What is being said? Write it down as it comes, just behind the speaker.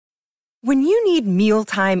When you need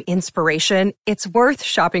mealtime inspiration, it's worth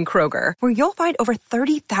shopping Kroger, where you'll find over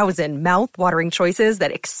 30,000 mouth-watering choices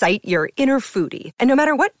that excite your inner foodie. And no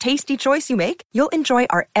matter what tasty choice you make, you'll enjoy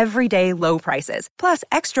our everyday low prices, plus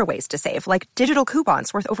extra ways to save, like digital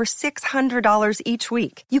coupons worth over $600 each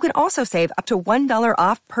week. You can also save up to $1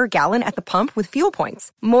 off per gallon at the pump with fuel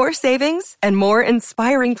points. More savings and more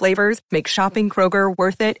inspiring flavors make shopping Kroger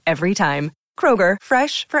worth it every time. Kroger,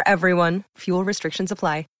 fresh for everyone. Fuel restrictions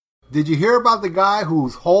apply. Did you hear about the guy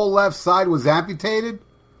whose whole left side was amputated?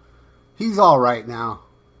 He's all right now.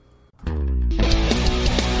 Grab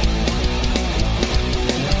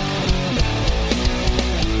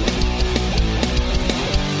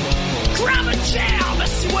a jam, I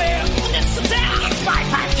swear, it's a down. It's my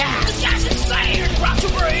podcast. This guy's insane. Rock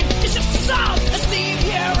your brain. It's just a song. A Steve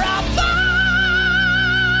Viera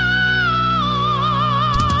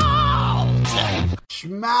vault.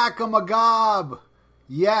 Schmack-a-magob.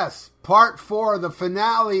 Yes, part 4, the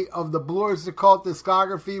finale of the Blue Oyster Cult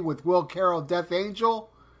discography with Will Carroll, Death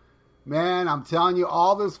Angel. Man, I'm telling you,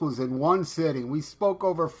 all this was in one sitting. We spoke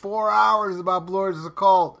over 4 hours about Blue Oyster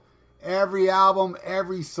Cult. Every album,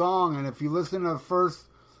 every song. And if you listen to the first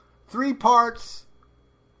 3 parts,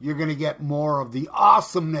 you're going to get more of the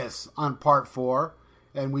awesomeness on part 4.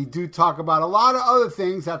 And we do talk about a lot of other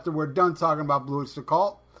things after we're done talking about Blue Oyster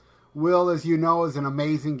Cult. Will, as you know, is an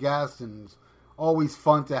amazing guest and always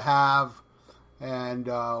fun to have. And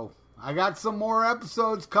I got some more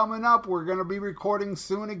episodes coming up. We're going to be recording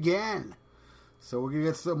soon again. So we're going to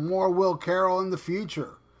get some more Will Carroll in the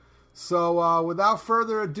future. So without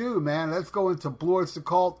further ado, man, let's go into Blue Oyster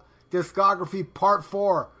Cult discography part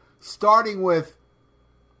 4. Starting with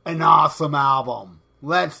an awesome album.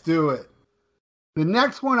 Let's do it. The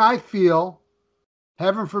next one, I feel,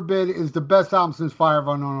 heaven forbid, is the best album since Fire of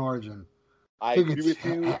Unknown Origin. I agree with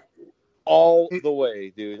you. All the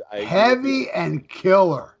way, dude. Heavy and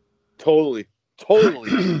killer. Totally.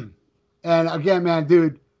 And again, man,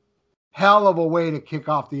 dude, hell of a way to kick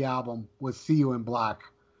off the album with See You in Black.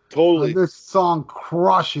 Totally. This song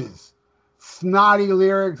crushes. Snotty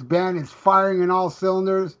lyrics, band is firing in all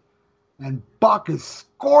cylinders, and Buck is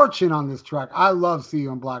scorching on this track. I love See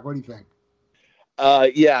You in Black. What do you think?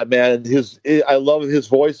 Yeah, man. I love his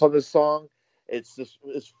voice on this song. It's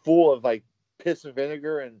full of like piss and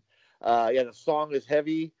vinegar, and the song is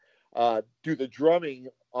heavy. Dude, the drumming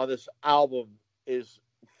on this album is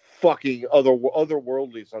fucking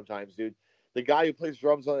otherworldly sometimes, dude. The guy who plays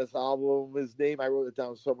drums on this album, his name, I wrote it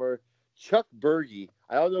down somewhere, Chuck Berge.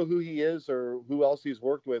 I don't know who he is or who else he's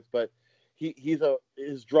worked with, but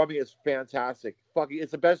his drumming is fantastic.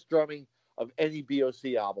 It's the best drumming of any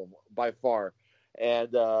BOC album by far.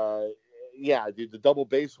 And dude, the double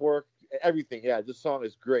bass work, everything. Yeah, this song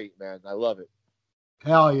is great, man. I love it.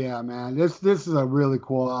 Hell yeah, man. This is a really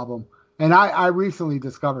cool album. And I recently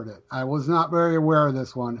discovered it. I was not very aware of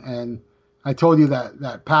this one. And I told you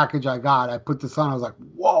that package I got, I put this on, I was like,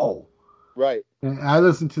 whoa. Right. And I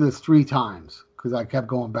listened to this 3 times because I kept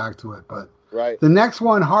going back to it. But right. The next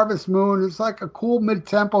one, Harvest Moon, is like a cool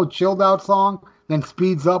mid-tempo, chilled out song, then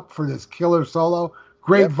speeds up for this killer solo.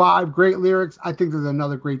 Great vibe, great lyrics. I think there's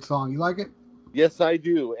another great song. You like it? Yes, I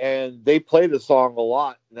do. And they play the song a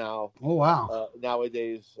lot now. Oh, wow.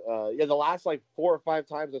 Nowadays. The last like 4 or 5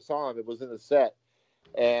 times I saw him, it was in the set.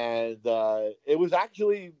 And it was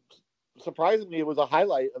actually, surprisingly, it was a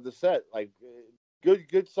highlight of the set. Like,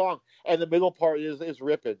 good song. And the middle part is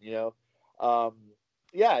ripping, you know.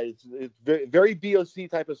 It's very, very BOC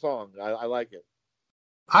type of song. I like it.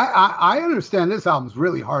 I understand this album's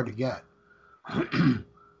really hard to get. I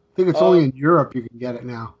think it's only in Europe you can get it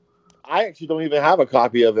now. I actually don't even have a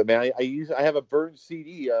copy of it, man. I have a burned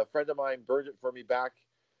CD. A friend of mine burned it for me back,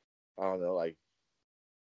 I don't know, like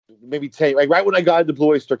maybe 10, like right when I got into Blue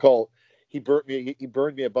Oyster Cult, he burned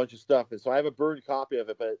me a bunch of stuff, and so I have a burned copy of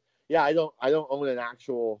it. But yeah, I don't own an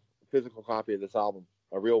actual physical copy of this album,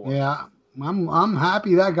 a real one. Yeah, I'm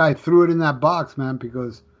happy that guy threw it in that box, man,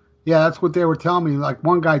 because that's what they were telling me. Like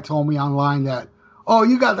one guy told me online that, oh,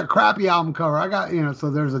 you got the crappy album cover. I got,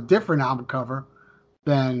 so there's a different album cover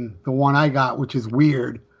than the one I got, which is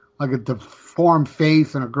weird, like a deformed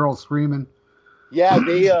face and a girl screaming. Yeah,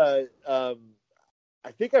 they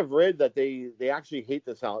I think I've read that they actually hate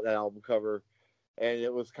that album cover, and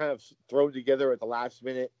it was kind of thrown together at the last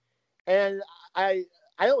minute. And I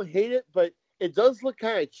don't hate it, but it does look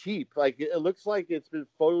kind of cheap. Like it looks like it's been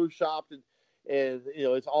photoshopped and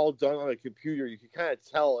it's all done on a computer. You can kind of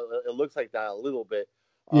tell it looks like that a little bit.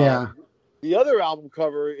 Yeah. The other album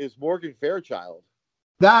cover is Morgan Fairchild.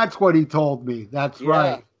 That's what he told me. That's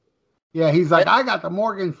right. Yeah, he's like, I got the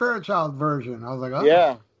Morgan Fairchild version. I was like, oh.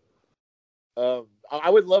 Yeah. I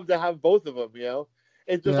would love to have both of them.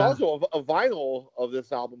 And there's Yeah. also a vinyl of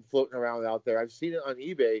this album floating around out there. I've seen it on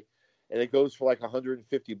eBay, and it goes for like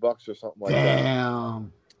 $150 or something like that.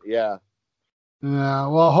 Damn. Yeah. Yeah.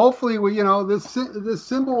 Well, hopefully, this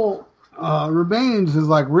symbol remains is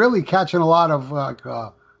like really catching a lot of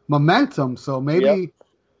momentum. So Yep. maybe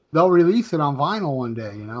they'll release it on vinyl one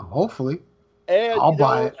day. Hopefully, And I'll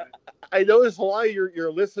buy it. I notice a lot of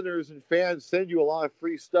your listeners and fans send you a lot of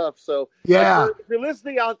free stuff. So Yeah. if you're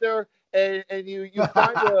listening out there and you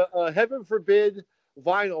find a Heaven Forbid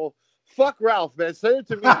vinyl, fuck Ralph, man. Send it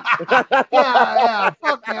to me. Yeah.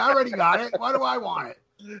 Fuck me. I already got it. Why do I want it?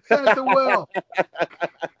 Send it to Will.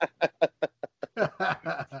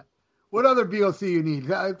 What other BOC you need?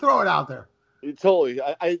 Throw it out there. Totally.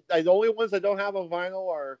 The only ones I don't have on vinyl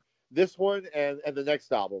are this one and the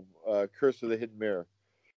next album, Curse of the Hidden Mirror.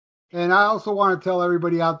 And I also want to tell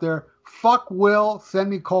everybody out there, fuck Will, send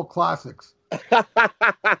me cult classics.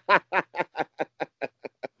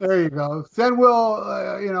 There you go. Send Will,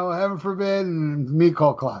 Heaven Forbid, and me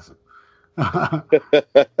cult classic. All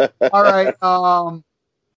right.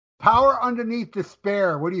 Power Underneath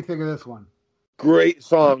Despair. What do you think of this one? Great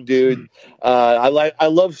song, dude. I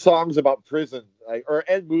love songs about prison,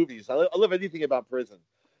 and movies. I love anything about prison.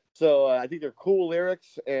 So I think they're cool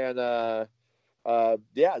lyrics, and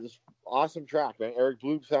just awesome track, man. Eric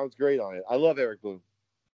Bloom sounds great on it. I love Eric Bloom.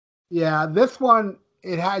 Yeah, this one,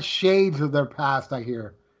 it has shades of their past, I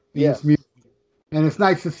hear. Yes. Music. And it's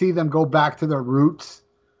nice to see them go back to their roots.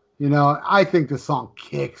 I think the song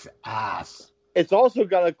kicks ass. It's also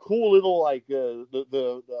got a cool little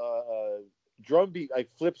the drum beat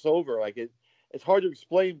flips over. It's hard to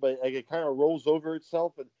explain, but it kind of rolls over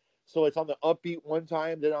itself, and so it's on the upbeat one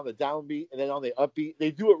time, then on the downbeat, and then on the upbeat.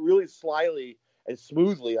 They do it really slyly and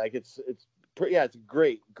smoothly. It's a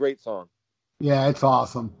great song. Yeah, it's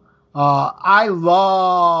awesome. I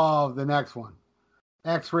love the next one,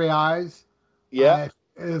 X-Ray Eyes. Yeah,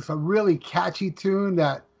 it's a really catchy tune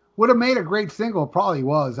that would have made a great single. It probably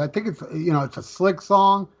was. I think it's a slick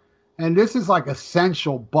song, and this is like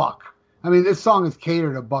essential Buck. I mean, this song is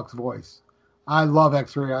catered to Buck's voice. I love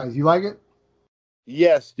X-Ray Eyes. You like it?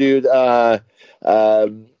 Yes, dude.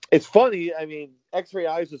 It's funny. I mean, X-Ray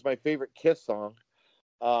Eyes is my favorite Kiss song.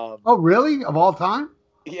 Oh, really? Of all time?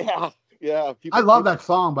 Yeah. I love that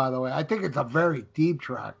song, by the way. I think it's a very deep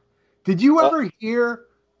track. Did you ever hear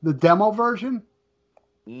the demo version?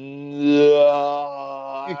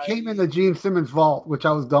 No. It came in the Gene Simmons vault, which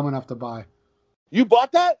I was dumb enough to buy. You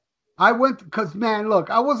bought that? I went because, man, look,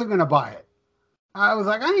 I wasn't going to buy it. I was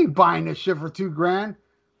like, I ain't buying this shit for $2,000.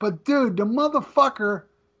 But, dude, the motherfucker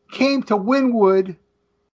came to Wynwood,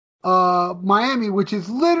 Miami, which is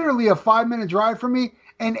literally a 5-minute drive from me,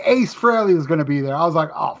 and Ace Frehley was going to be there. I was like,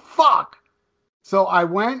 oh, fuck. So I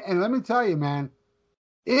went, and let me tell you, man,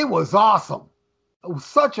 it was awesome. It was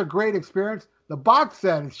such a great experience. The box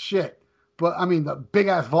set is shit. But, I mean, the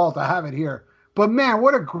big-ass vault, I have it here. But, man,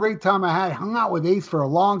 what a great time I had. Hung out with Ace for a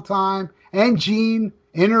long time. And Gene,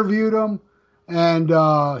 interviewed him. And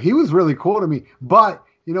he was really cool to me. But,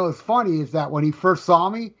 what's funny is that when he first saw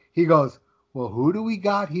me, he goes, well, who do we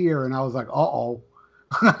got here? And I was like, uh-oh.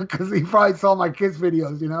 Because he probably saw my Kiss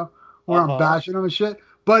videos, where I'm bashing him and shit.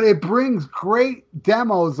 But it brings great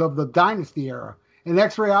demos of the Dynasty era. And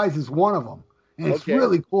X-Ray Eyes is one of them. And it's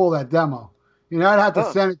really cool, that demo. I'd have to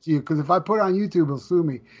send it to you, because if I put it on YouTube, it'll sue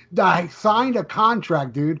me. I signed a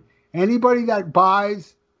contract, dude. Anybody that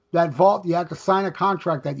buys that vault, you have to sign a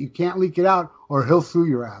contract that you can't leak it out, or he'll sue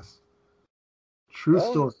your ass. True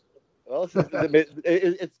story. Well,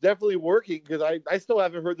 it's definitely working, because I still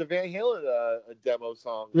haven't heard the Van Halen demo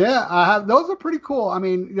song. Yeah, I have. Those are pretty cool. I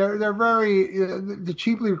mean, they're very they're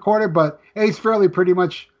cheaply recorded, but Ace Frehley pretty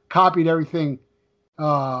much copied everything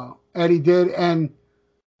Eddie did. And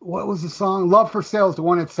what was the song? Love for Sale is the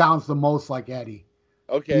one that sounds the most like Eddie.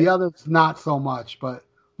 Okay. The other's not so much, but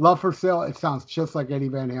Love for Sale, it sounds just like Eddie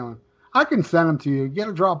Van Halen. I can send them to you. Get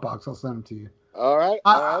a Dropbox. I'll send them to you. All right.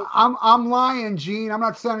 I'm lying, Gene. I'm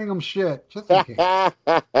not sending them shit. Just in case. But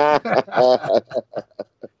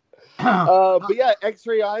yeah,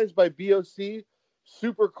 X-Ray Eyes by BOC.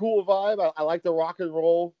 Super cool vibe. I like the rock and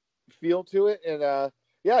roll feel to it. And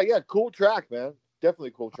cool track, man.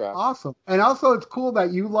 Definitely cool track. Awesome. And also, it's cool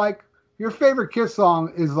that you like your favorite Kiss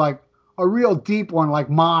song is like a real deep one, like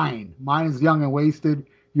mine. Mine is Young and Wasted.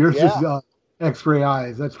 Yours is X-Ray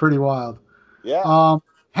Eyes. That's pretty wild. Yeah.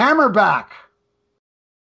 Hammerback.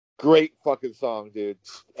 Great fucking song, dude.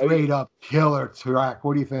 Straight up killer track.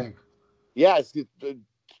 What do you think? Yeah, it's the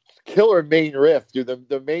killer main riff, dude.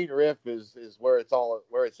 The main riff is where it's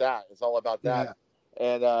at. It's all about that. Yeah.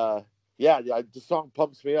 And the song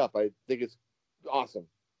pumps me up. I think it's awesome.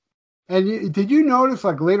 And did you notice,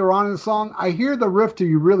 like later on in the song, I hear the riff to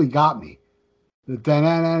 "You Really Got Me." The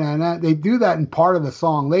da-na-na-na-na. They do that in part of the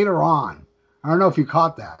song later on. I don't know if you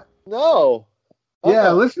caught that. No.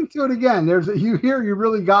 Yeah, listen to it again. You hear "You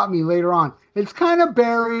Really Got Me" later on. It's kind of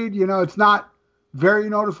buried, it's not very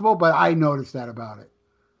noticeable, but I noticed that about it.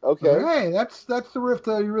 Okay. Hey, that's the riff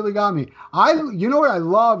that "You Really Got Me." You know what I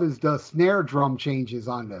love is the snare drum changes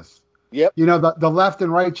on this. Yep. The left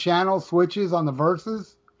and right channel switches on the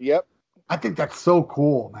verses. Yep. I think that's so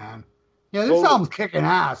cool, man. Yeah, this Totally. album's kicking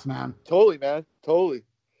ass, man. Totally, man. Totally.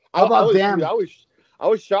 How about I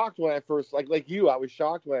was shocked when I first like you. I was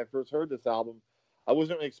shocked when I first heard this album. I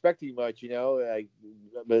wasn't expecting much, and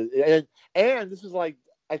this is like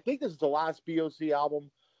I think this is the last BOC album.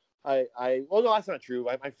 Well, no, that's not true.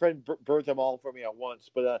 My friend burnt them all for me at once,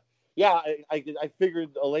 but yeah, I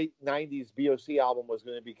figured a late '90s BOC album was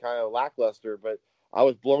going to be kind of lackluster, but I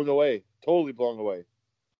was blown away, totally blown away.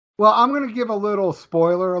 Well, I'm going to give a little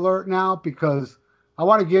spoiler alert now because I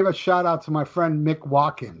want to give a shout out to my friend Mick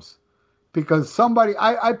Watkins because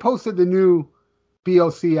I posted the new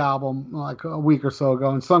BOC album like a week or so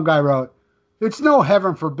ago, and some guy wrote, "It's no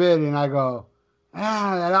Heaven Forbid," and I go,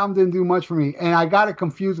 that album didn't do much for me, and I got it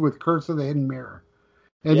confused with Curse of the Hidden Mirror.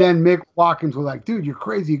 And then Mick Watkins was like, "Dude, you're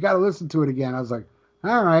crazy. You got to listen to it again." I was like,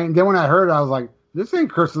 "All right." And then when I heard it, I was like, "This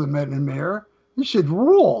ain't Curse of the Hidden Mirror. This shit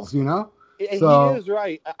rules," So, he is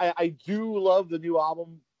right. I do love the new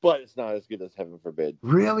album, but it's not as good as Heaven Forbid.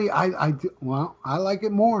 Really, I do. Well, I like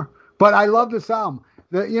it more, but I love this album.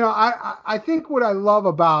 I think what I love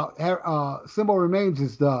about Symbol Remains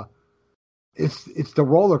is it's the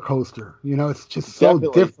roller coaster. It's just so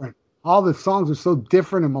different. All the songs are so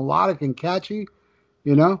different and melodic and catchy.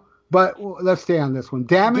 But let's stay on this one.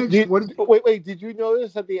 Damage. Wait. Did you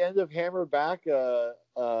notice at the end of Hammer Back,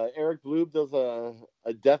 Eric Blube does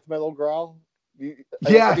a death metal growl?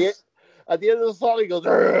 Yes. At the end of the song, he goes.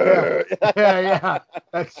 Yeah.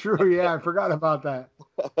 That's true. Yeah, I forgot about that.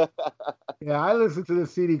 Yeah, I listened to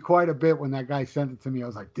this CD quite a bit when that guy sent it to me. I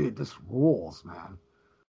was like, dude, this rules, man.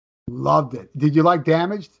 Loved it. Did you like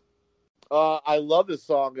Damaged? I love this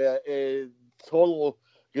song. Total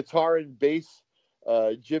guitar and bass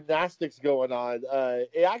gymnastics going on.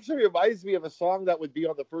 It actually reminds me of a song that would be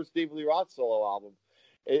on the first David Lee Roth solo album.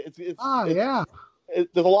 There's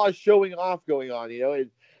a lot of showing off going on,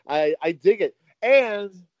 I dig it.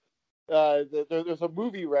 And there's a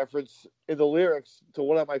movie reference in the lyrics to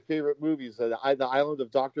one of my favorite movies, The Island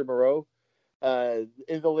of Dr. Moreau.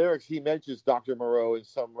 In the lyrics, he mentions Dr. Moreau in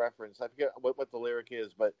some reference. I forget what the lyric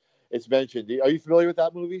is, but it's mentioned. Are you familiar with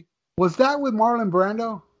that movie? Was that with Marlon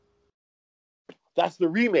Brando? That's the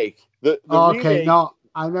remake. Okay, remake. No,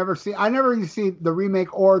 I never really see the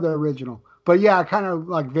remake or the original. But yeah, I kind of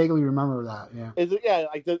like vaguely remember that. Yeah.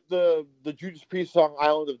 Like the Judas Priest song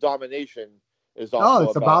 "Island of Domination" is also. Oh,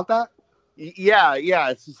 it's about that. Yeah.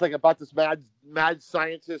 It's just like about this mad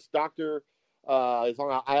scientist doctor. Is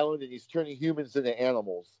on an island and he's turning humans into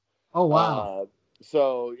animals. Oh wow!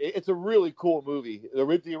 So it's a really cool movie. The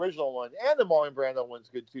original one and the Marlon Brando one's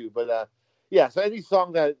good too. But yeah. So any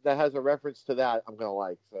song that has a reference to that, I'm gonna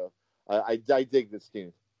like. So I dig this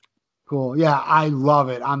tune. Cool. Yeah, I love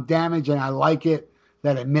it. I'm Damaged, and I like it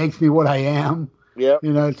that it makes me what I am. Yeah.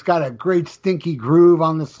 It's got a great stinky groove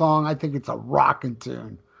on the song. I think it's a rocking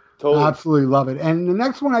tune. Totally. I absolutely love it. And the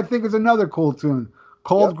next one I think is another cool tune.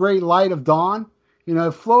 Cold Great Light of Dawn.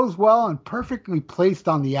 It flows well and perfectly placed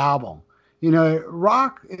on the album. It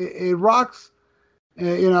rocks.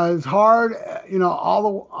 It's hard.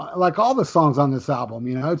 All the songs on this album.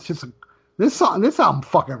 It's just this album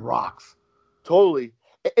fucking rocks. Totally.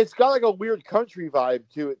 It's got like a weird country vibe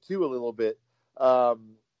to it too, a little bit. I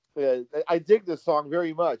dig this song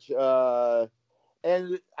very much.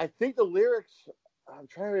 And I think the lyrics. I'm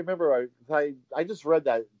trying to remember. I just read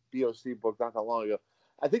that BOC book not that long ago.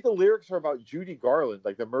 I think the lyrics are about Judy Garland,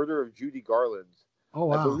 like the murder of Judy Garland. Oh,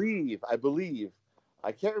 wow. I believe.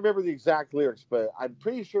 I can't remember the exact lyrics, but I'm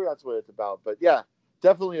pretty sure that's what it's about. But yeah,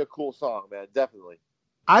 definitely a cool song, man. Definitely.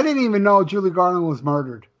 I didn't even know Judy Garland was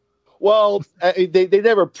murdered. Well, they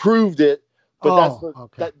never proved it, but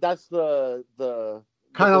that's the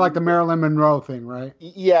kind of like the Marilyn Monroe thing, right?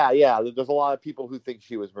 Yeah. There's a lot of people who think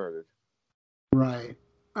she was murdered. Right.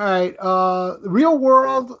 All right. Real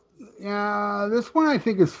World. Yeah, this one I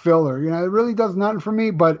think is filler. It really does nothing for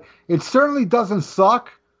me, but it certainly doesn't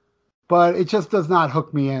suck. But it just does not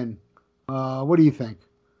hook me in. What do you think?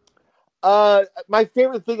 My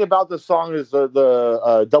favorite thing about the song is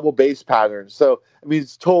the double bass pattern. So I mean,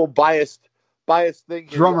 it's total biased thing.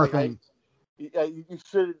 Drummer thing. You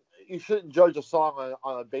should. you shouldn't judge a song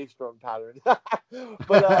on a bass drum pattern,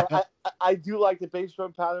 but I do like the bass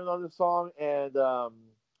drum pattern on the song, and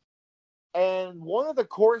one of the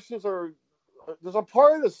choruses there's a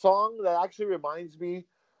part of the song that actually reminds me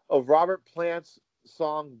of Robert Plant's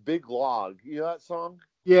song "Big Log." You know that song?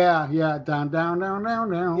 Yeah, down, down, down,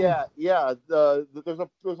 down, down. Yeah. There's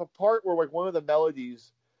a part where like one of the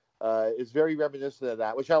melodies is very reminiscent of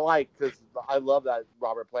that, which I like because I love that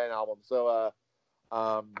Robert Plant album. So,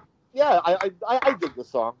 I dig the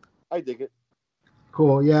song. I dig it.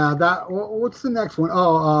 Cool. Yeah. What's the next one?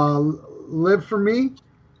 Live for Me.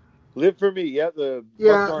 Live for Me. Yeah, the Buck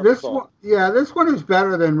Yeah, Dharma this song. one. Yeah, this one is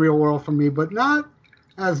better than Real World for me, but not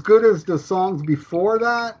as good as the songs before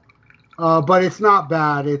that. But it's not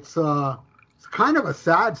bad. It's kind of a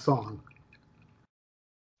sad song.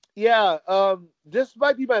 Yeah. This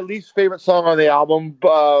might be my least favorite song on the album,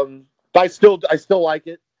 but I still like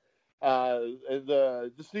it.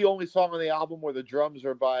 This is the only song on the album where the drums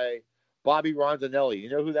are by Bobby Rondinelli. You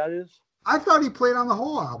know who that is? I thought he played on the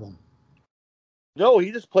whole album. No,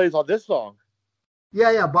 he just plays on this song.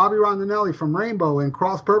 Yeah, Bobby Rondinelli from Rainbow and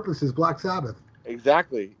Cross Purposes, Black Sabbath.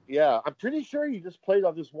 Exactly. Yeah, I'm pretty sure he just played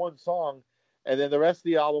on this one song, and then the rest of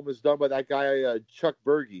the album is done by that guy Chuck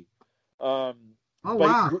Berge. Oh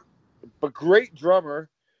wow! But great drummer,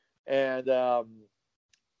 and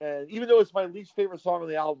even though it's my least favorite song on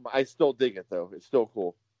the album, I still dig it though. It's still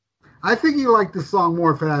cool. I think you like the song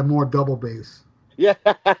more if it had more double bass. Yeah.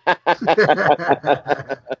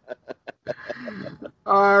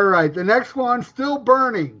 All right, the next one, Still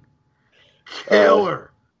Burning.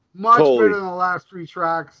 Killer. Much totally. better than the last three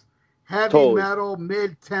tracks. Heavy Totally. metal,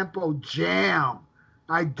 mid-tempo jam.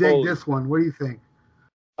 I dig this one. What do you think?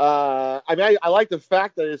 I like the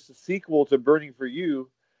fact that it's a sequel to Burning for You.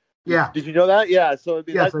 Yeah. Did you know that? Yeah. So I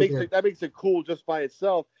mean, yes, that makes it cool just by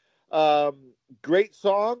itself. Great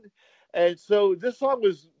song. And so this song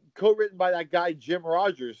was co-written by that guy Jim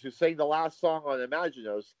Rogers, who sang the last song on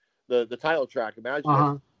Imaginos, the title track, Imaginos.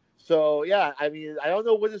 Uh-huh. So yeah, I mean, I don't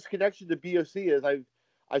know what his connection to BOC is.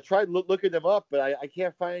 I tried looking them up, but I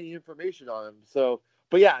can't find any information on him. So,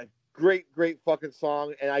 but yeah, great fucking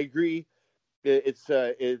song, and I agree. It's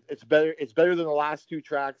better. It's better than the last two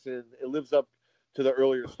tracks, and it lives up to the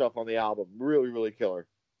earlier stuff on the album. Really killer.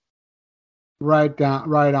 Right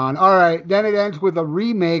on. All right, then it ends with a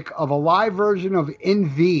remake of a live version of In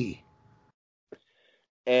V.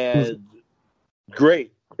 And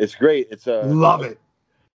great. It's great. It's love it.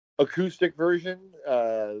 Acoustic version.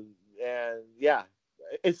 And yeah,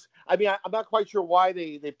 I'm not quite sure why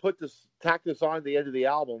they tacked this on at the end of the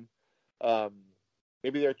album.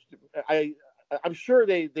 Maybe I'm sure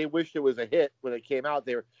they wished it was a hit when it came out.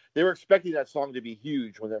 They were expecting that song to be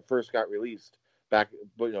huge when it first got released back,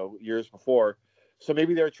 years before. So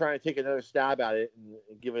maybe they were trying to take another stab at it and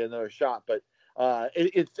give it another shot. But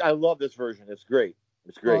I love this version. It's great.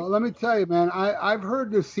 It's great. Well, let me tell you, man, I've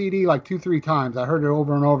heard this CD like 2-3 times. I heard it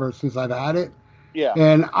over and over since I've had it. Yeah.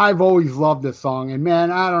 And I've always loved this song. And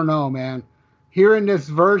man, I don't know, man. Hearing this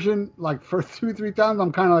version like for 2-3 times,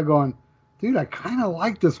 I'm kind of like going, dude, I kind of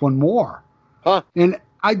like this one more. Huh. And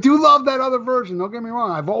I do love that other version. Don't get me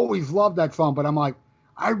wrong. I've always loved that song, but I'm like,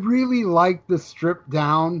 I really like the stripped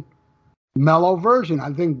down mellow version.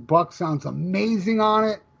 I think Buck sounds amazing on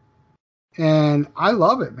it. And I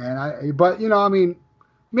love it, man. But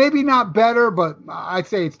maybe not better, but I'd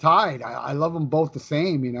say it's tied. I love them both the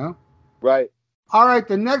same, Right. All right,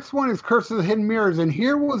 the next one is Curse of the Hidden Mirrors, and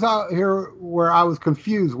here where I was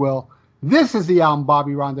confused, Will. This is the album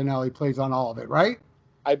Bobby Rondinelli plays on all of it, right?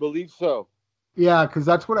 I believe so. Yeah, because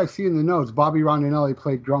that's what I see in the notes. Bobby Rondinelli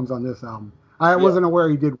played drums on this album. I wasn't aware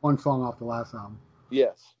he did one song off the last album.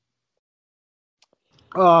 Yes.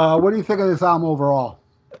 What do you think of this album overall?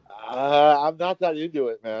 I'm not that into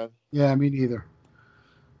it, man. Yeah, me neither.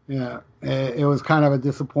 Yeah, it was kind of a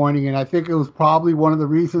disappointing, and I think it was probably one of the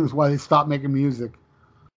reasons why they stopped making music.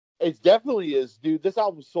 It definitely is, dude. This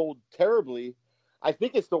album sold terribly. I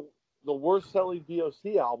think it's the worst-selling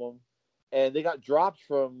DOC album, and they got dropped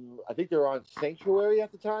from, I think they were on Sanctuary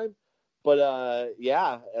at the time. But,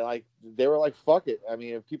 they were like, fuck it. I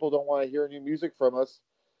mean, if people don't want to hear new music from us,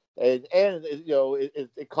 and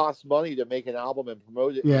it costs money to make an album and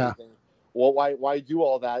promote it. Yeah. Well, why do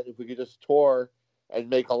all that if we could just tour and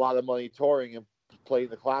make a lot of money touring and playing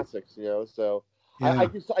the classics, So yeah.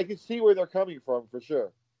 I can see where they're coming from for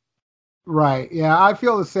sure. Right. Yeah, I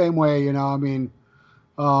feel the same way.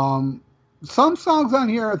 Some songs on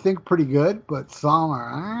here I think pretty good, but some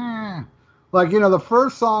are the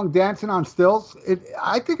first song, "Dancing on Stilts."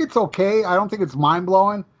 I think it's okay. I don't think it's mind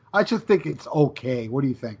blowing. I just think it's okay. What do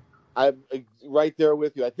you think? I'm right there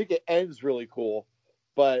with you. I think it ends really cool.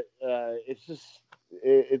 but it's just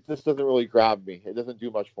it just doesn't really grab me. It doesn't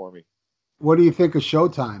do much for me. What do you think of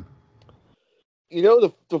Showtime? You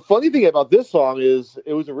know, the funny thing about this song is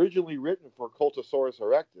it was originally written for Cultosaurus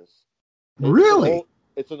erectus. Really?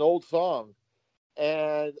 It's an old song,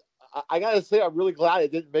 and I gotta say I'm really glad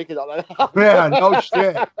it didn't make it on that album. Yeah, no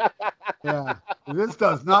shit. Yeah, this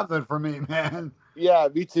does nothing for me, man. Yeah,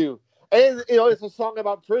 me too. And you know, it's a song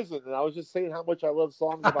about prison, and I was just saying how much I love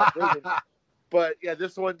songs about prison. But yeah,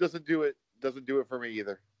 this one doesn't do it. Doesn't do it for me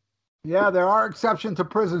either. Yeah, there are exceptions to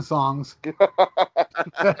prison songs.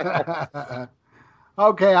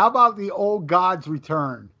 Okay, how about the Old Gods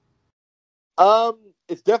Return?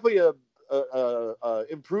 It's definitely a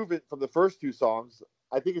improvement from the first two songs.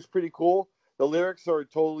 I think it's pretty cool. The lyrics are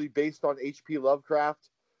totally based on H.P. Lovecraft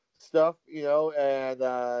stuff, you know, and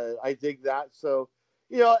I dig that. So,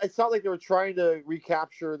 you know, it's not like they were trying to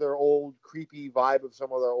recapture their old creepy vibe of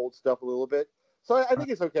some of their old stuff a little bit. So I think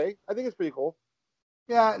it's okay. I think it's pretty cool.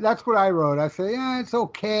 Yeah, that's what I wrote. I said, yeah, it's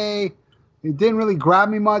okay. It didn't really grab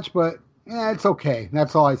me much, but yeah, it's okay.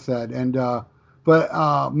 That's all I said. And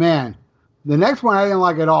man, the next one I didn't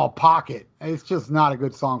like at all. Pocket. It's just not a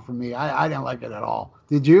good song for me. I didn't like it at all.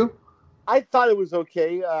 Did you? I thought it was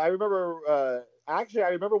okay. I remember, actually, I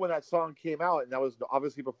remember when that song came out, and that was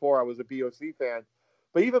obviously before I was a BOC fan.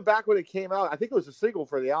 But even back when it came out, I think it was a single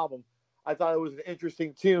for the album. I thought it was an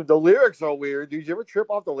interesting tune. The lyrics are weird. Did you ever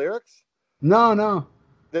trip off the lyrics? No.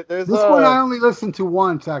 There's This one I only listened to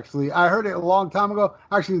once, actually. I heard it a long time ago,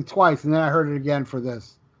 actually twice, and then I heard it again for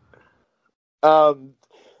this.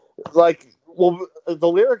 Like, well, the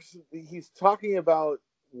lyrics, he's talking about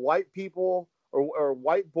white people or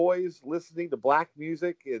white boys listening to black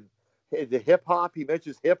music and the hip hop. He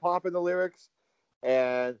mentions hip hop in the lyrics,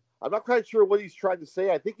 and I'm not quite sure what he's trying to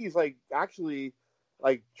say. I think he's like actually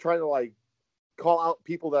like trying to like call out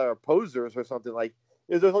people that are posers or something. Like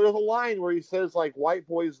there's a line where he says like white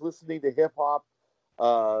boys listening to hip hop,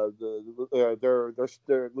 they're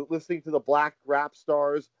listening to the black rap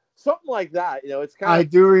stars, something like that. You know, it's kind of. I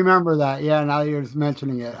do remember that. Yeah, now that you're just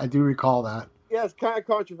mentioning it, I do recall that. Yeah, it's kind of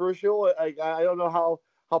controversial. I don't know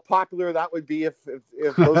how popular that would be if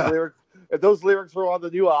those lyrics were on the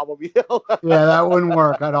new album. You know? Yeah, that wouldn't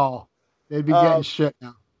work at all. They'd be getting shit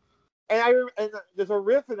now. And there's a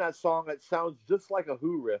riff in that song that sounds just like a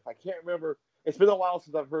Who riff. I can't remember. It's been a while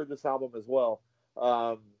since I've heard this album as well.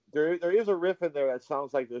 There is a riff in there that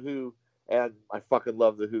sounds like the Who, and I fucking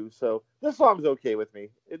love the Who. So this song's okay with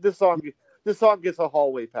me. This song gets a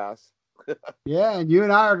hallway pass. Yeah, and you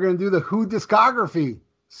and I are going to do the Who discography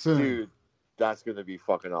soon. Dude, that's going to be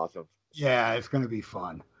fucking awesome. Yeah, it's going to be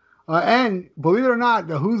fun. And believe it or not,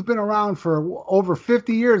 the Who's been around for over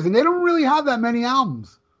 50 years, and they don't really have that many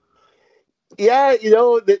albums. Yeah, you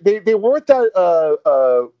know, they weren't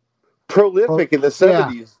that prolific in the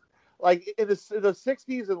 70s. Yeah. Like in the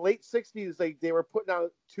 60s and late 60s, they were putting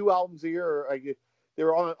out 2 albums a year. Like they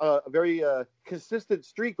were on a very consistent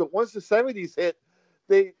streak. But once the 70s hit,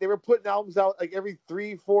 they were putting albums out like every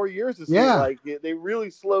 3-4 years. Like they really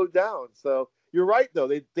slowed down. So you're right, though.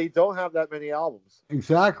 They don't have that many albums.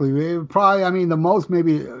 Exactly. They probably, I mean, the most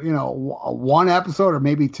maybe, you know, 1 episode or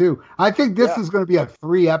maybe 2. I think this is going to be a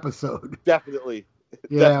 3 episode. Definitely.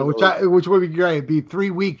 Yeah, Definitely. which would be great. It'd be 3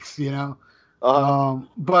 weeks, you know.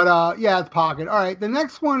 Yeah, it's Pocket. All right, the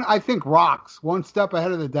next one I think rocks. One Step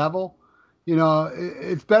Ahead of the Devil. You know,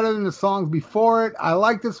 it's better than the songs before it. I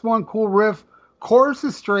like this one. Cool riff. Chorus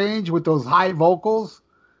is strange with those high vocals.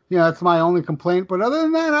 You know, that's my only complaint. But other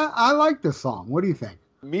than that, I like this song. What do you think?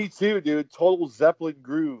 Me too, dude. Total Zeppelin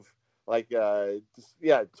groove. Like,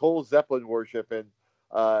 total Zeppelin worship. And,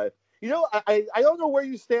 you know, I don't know where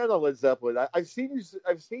you stand on Led Zeppelin. I've seen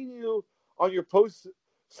you on your posts.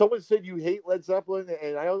 Someone said you hate Led Zeppelin,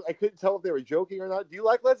 and I couldn't tell if they were joking or not. Do you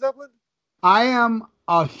like Led Zeppelin? I am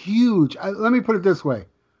a huge. Let me put it this way: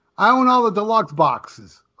 I own all the deluxe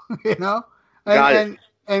boxes. You know, and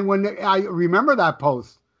when I remember that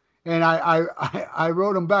post, and I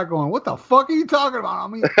wrote them back going, "What the fuck are you talking about?" I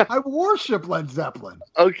mean, I worship Led Zeppelin.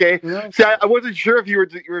 Okay, you know? See, I wasn't sure if you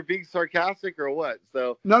were being sarcastic or what.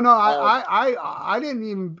 So no, I didn't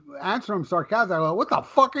even answer him sarcastic. I go, "What the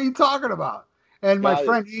fuck are you talking about?" And my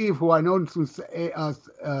friend Eve, who I know since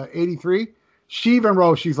 83, she even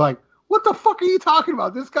wrote, she's like, "What the fuck are you talking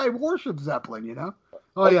about? This guy worships Zeppelin, you know?"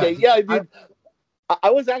 Oh, okay, yeah, I mean, I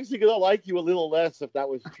was actually going to like you a little less if that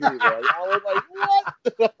was true. I was like,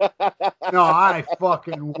 what? No, I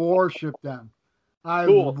fucking worship them. I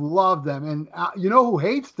love them. And you know who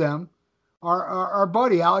hates them? Our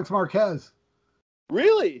buddy, Alex Marquez.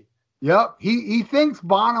 Really? Yep. He thinks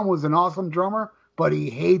Bonham was an awesome drummer, but he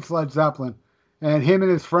hates Led Zeppelin. and him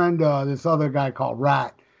and his friend, this other guy called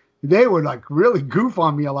Rat, they would like really goof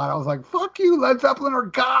on me a lot. I was like, "Fuck you, Led Zeppelin are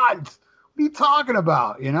gods. What are you talking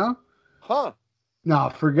about?" You know? Huh? No,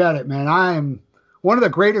 forget it, man. I am one of the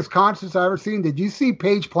greatest concerts I've ever seen. Did you see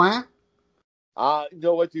Page Plant? You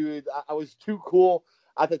know what, dude? I was too cool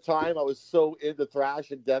at the time. I was so into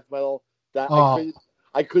thrash and death metal that Oh,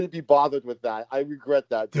 I couldn't be bothered with that. I regret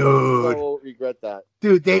that, dude. dude, So regret that.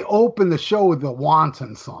 dude, they opened the show with the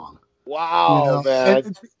Wanton song. You Wow, know, man.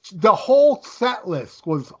 and the whole set list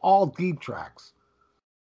was all deep tracks,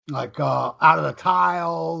 like Out of the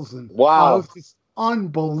Tiles, and it Wow. was just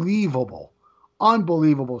unbelievable,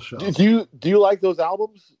 unbelievable Do, show. do you do you like those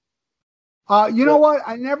albums? You know The, what?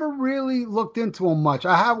 I never really looked into them much.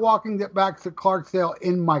 I have Walking Back to Clarksdale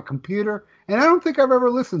in my computer, and I don't think I've ever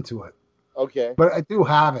listened to it, okay. but I do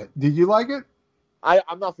have it. Did you like it?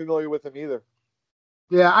 I'm not familiar with them either.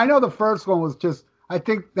 Yeah, I know the first one was just, I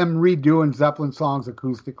think them redoing Zeppelin songs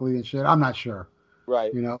acoustically and shit. I'm not sure,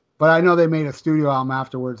 Right. but I know they made a studio album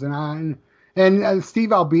afterwards, and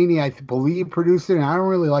Steve Albini, I believe, produced it, and I don't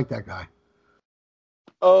really like that guy.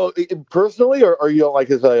 Oh, personally, or you don't like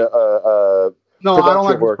his No, I don't production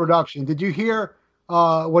like his work? production. Did you hear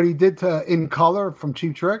what he did to In Color from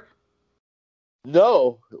Cheap Trick?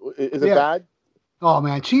 No. Is it Yeah. bad? Oh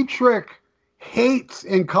man, Cheap Trick hates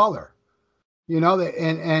In Color. And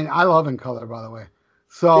I love In Color, by the way.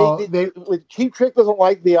 So Like, Cheap Trick doesn't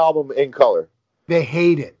like the album in color. they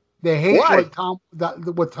hate it. They hate Why?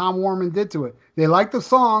 what Tom Warman did to it. They like the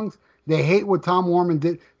songs. They hate what Tom Warman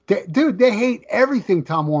did. Dude, they hate everything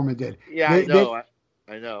Tom Warman did. Yeah, I They know.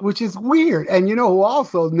 I know. which is weird. And you know who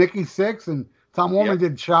also? Nikki Sixx and Tom Warman Yep.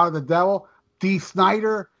 did Shout at the Devil. Dee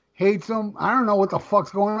Snider hates him. I don't know what the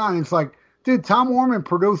fuck's going on. It's like, dude, Tom Warman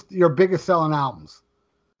produced your biggest selling albums.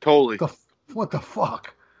 Totally. The what the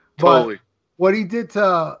fuck? But Totally.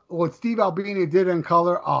 what Steve Albini did In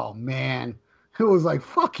Color, oh man, it was like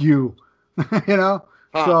fuck you, you know.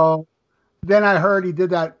 Huh. So then I heard he did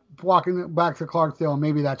that Walking Back to Clarksdale, and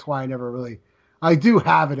maybe that's why I never really. I do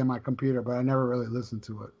have it in my computer, but I never really listened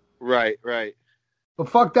to it. Right. Right. But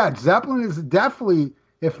fuck that, Zeppelin is definitely,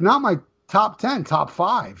 if not my top 10, top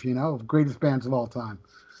 5, of greatest bands of all time.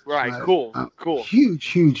 Right. Cool. I'm Cool.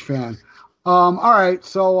 huge fan. All right,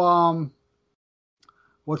 so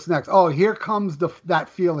what's next? Oh, Here Comes That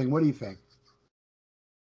Feeling. What do you think?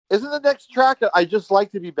 Isn't the next track I Just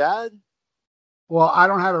Like to Be Bad? Well, I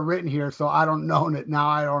don't have it written here, so I don't know it. Now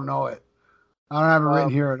I don't know it. I don't have it written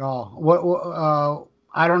here at all.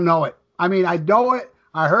 I don't know it. I mean, I know it.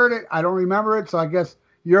 I heard it. I don't remember it. So I guess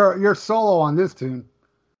you're solo on this tune.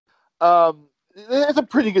 It's a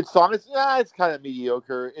pretty good song. It's kind of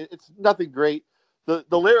mediocre. It's nothing great. The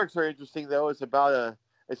lyrics are interesting though. It's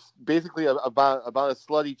basically about a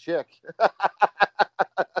slutty chick.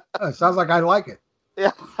 It sounds like I like it.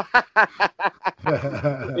 Yeah.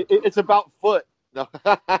 It's about foot. No.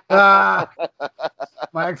 My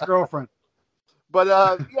ex-girlfriend. But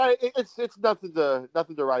yeah, it's nothing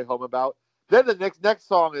to write home about. Then the next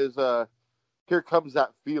song is Here Comes That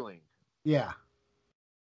Feeling. Yeah.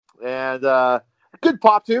 And good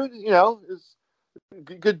pop tune, is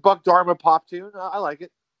good Buck Dharma pop tune. I like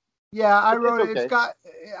it. Yeah, I wrote it. Okay.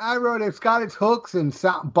 It's got its hooks, and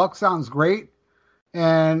Buck sounds great.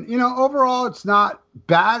 And overall, it's not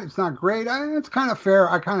bad. It's not great. It's kind of fair.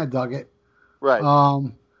 I kind of dug it. Right.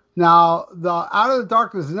 Now the Out of the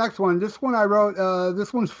Darkness, the next one. This one I wrote.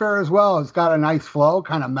 This one's fair as well. It's got a nice flow,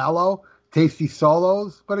 kind of mellow, tasty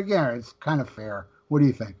solos. But again, it's kind of fair. What do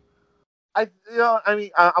you think? I'm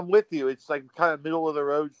with you. It's like kind of middle of the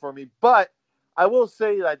road for me, but I will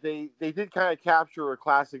say that they did kind of capture a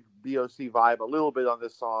classic BOC vibe a little bit on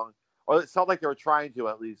this song, or it sounded like they were trying to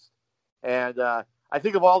at least. And I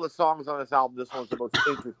think of all the songs on this album, this one's the most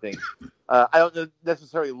interesting. I don't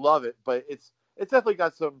necessarily love it, but it's definitely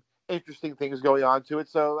got some interesting things going on to it.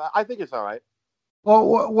 So I think it's all right.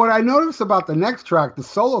 Well, what I noticed about the next track, the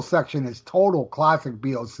solo section is total classic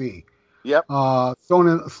BOC. Yep.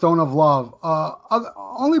 Stone of Love.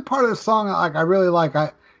 Only part of the song I really like.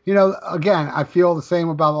 Again, I feel the same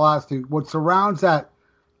about the last two. What surrounds that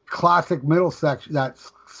classic middle section,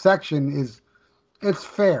 it's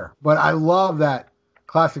fair. But I love that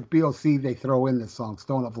classic BOC they throw in this song,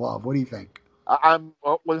 Stone of Love. What do you think? I'm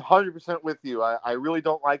 100% with you. I really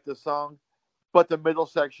don't like this song, but the middle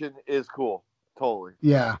section is cool. Totally.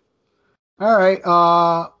 Yeah. All right.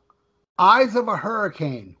 Eyes of a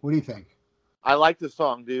Hurricane. What do you think? I like this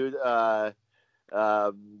song, dude. The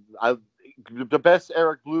best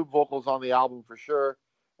Eric Bloom vocals on the album for sure,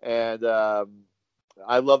 and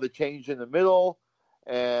I love the change in the middle.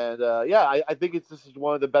 And I think this is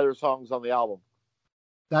one of the better songs on the album.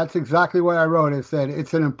 That's exactly what I wrote. It said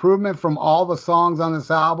it's an improvement from all the songs on this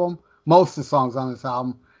album, most of the songs on this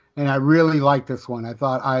album, and I really like this one. I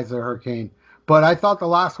thought Eyes of a Hurricane, but I thought the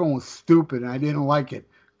last one was stupid and I didn't like it.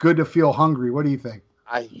 Good to Feel Hungry. What do you think?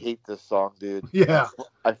 I hate this song, dude. Yeah.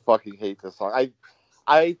 I fucking hate this song.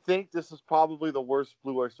 I think this is probably the worst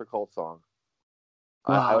Blue Oyster Cult song.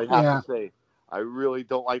 I Wow. would have Yeah. to say. I really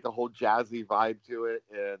don't like the whole jazzy vibe to it,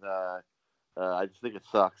 and I just think it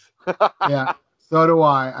sucks. Yeah. So do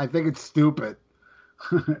I. I think it's stupid.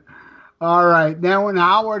 All right. Now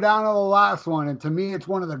we're down to the last one. And to me, it's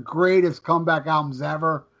one of the greatest comeback albums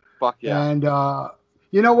ever. Fuck yeah. And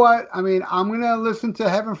you know what? I mean, I'm going to listen to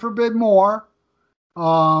Heaven Forbid more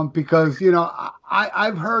because,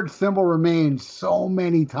 I've heard Symbol Remain so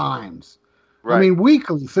many times. Right. I mean,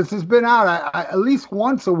 weekly, since it's been out, I at least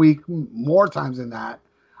once a week, more times than that.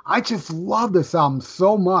 I just love this album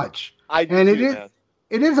so much. I do and too, man.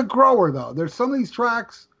 It is a grower, though. There's some of these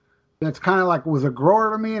tracks that's kind of like was a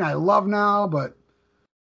grower to me, and I love now, but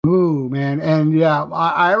ooh, man. And yeah,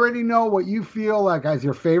 I already know what you feel like as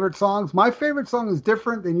your favorite songs. My favorite song is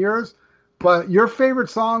different than yours, but your favorite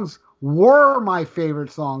songs were my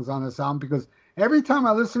favorite songs on this album because every time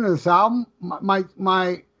I listen to this album, my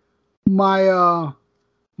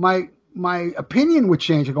opinion would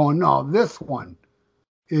change. I'm going, no, this one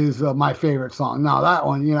is my favorite song. No, that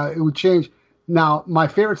one, it would change. Now, my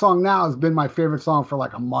favorite song now has been my favorite song for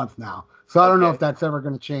like a month now. So I don't know if that's ever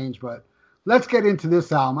going to change, but let's get into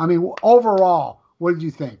this album. I mean, overall, what did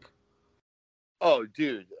you think? Oh,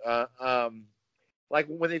 dude. Like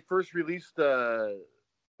when they first released the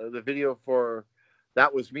video for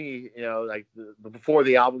That Was Me, like before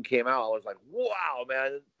the album came out, I was like, wow,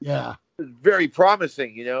 man. Yeah. It's very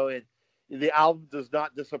promising, and the album does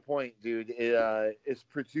not disappoint, dude. It's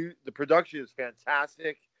produced. The production is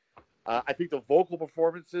fantastic. I think the vocal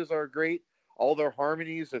performances are great. All their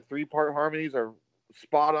harmonies, the 3-part harmonies, are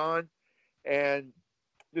spot on. And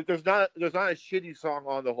there's not a shitty song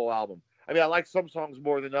on the whole album. I mean, I like some songs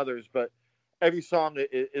more than others, but every song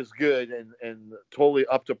is good and totally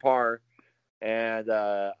up to par. And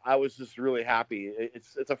I was just really happy.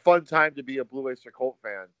 It's a fun time to be a Blue Oyster Cult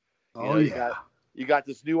fan. You got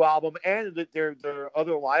this new album, and there are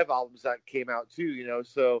other live albums that came out too.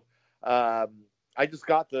 So I just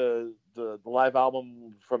got the live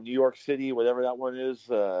album from New York City, whatever that one is,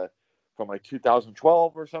 from like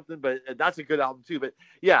 2012 or something. But that's a good album too. But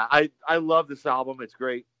yeah, I love this album. It's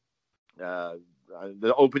great.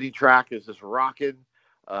 The opening track is just rocking.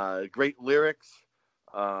 Great lyrics.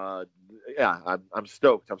 Yeah, I'm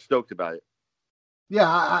stoked. I'm stoked about it. Yeah,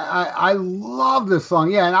 I love this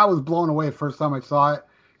song. Yeah, and I was blown away the first time I saw it.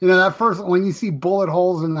 That first, when you see bullet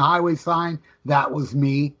holes in the highway sign, that was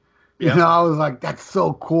me. Yeah. I was like, that's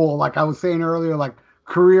so cool. Like I was saying earlier, like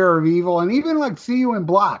Career of Evil, and even like See You in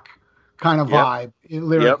Black kind of vibe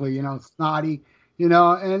lyrically, snotty,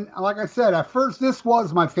 and like I said, at first this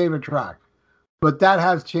was my favorite track, but that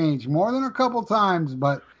has changed more than a couple times.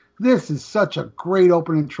 But this is such a great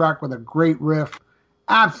opening track with a great riff.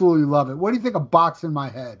 Absolutely love it. What do you think of Box in My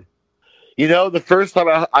Head? The first time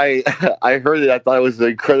I heard it, I thought it was an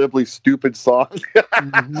incredibly stupid song.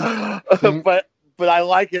 Mm-hmm. But I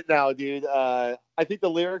like it now, dude. I think the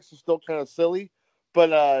lyrics are still kind of silly, but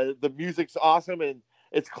the music's awesome, and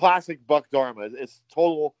it's classic Buck Dharma. It's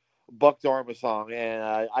total Buck Dharma song, and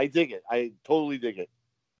I dig it. I totally dig it.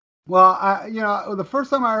 Well, the first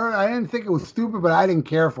time I heard it, I didn't think it was stupid, but I didn't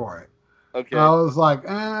care for it. Okay. I was like,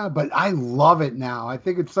 but I love it now. I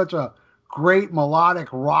think it's such a great melodic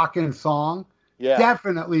rocking song. Yeah.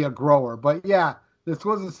 Definitely a grower. But yeah, this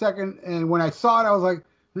was the second, and when I saw it, I was like,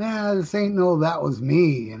 nah, this ain't no That Was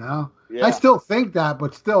Me, Yeah. I still think that,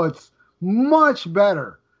 but still, it's much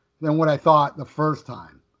better than what I thought the first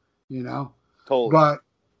time, Totally. But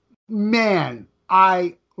man,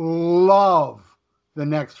 I love the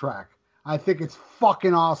next track. I think it's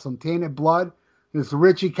fucking awesome. Tainted Blood. This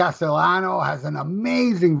Richie Castellano has an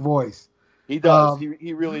amazing voice. He does.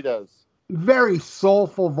 He really does. Very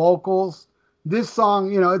soulful vocals. This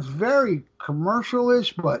song, it's very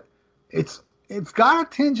commercial-ish, but it's got a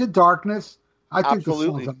tinge of darkness. I think the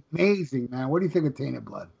song's amazing, man. What do you think of Tainted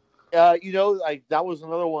Blood? Like that was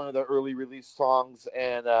another one of the early release songs,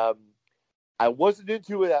 and I wasn't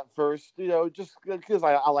into it at first, just because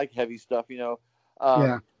I like heavy stuff,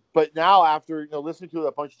 Yeah. But now after listening to it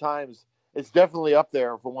a bunch of times, it's definitely up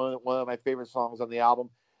there for one of my favorite songs on the album.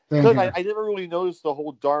 Because I never really noticed the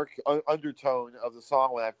whole dark undertone of the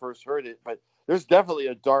song when I first heard it, but there's definitely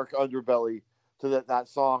a dark underbelly to that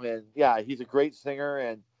song, and yeah, he's a great singer,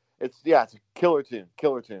 and it's a killer tune.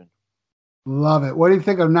 Love it. What do you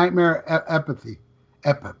think of Nightmare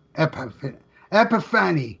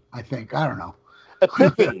Epiphany, I think. I don't know.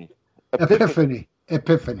 Epiphany.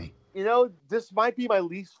 Epiphany. You know, this might be my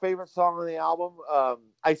least favorite song on the album.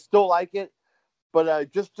 I still like it,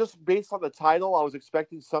 but just based on the title, I was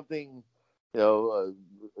expecting something, kind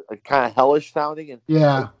of hellish sounding, and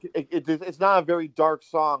Yeah. it's not a very dark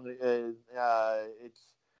song. The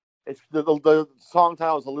song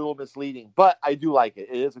title is a little misleading, but I do like it.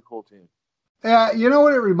 It is a cool tune. Yeah, you know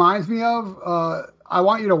what it reminds me of? I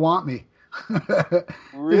Want You to Want Me. It's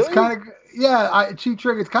Really? kind of, yeah, Cheap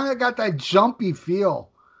Trick. It's kind of got that jumpy feel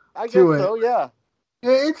I guess to it. so. Yeah.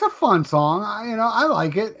 It's a fun song. I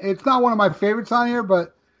like it. It's not one of my favorites on here,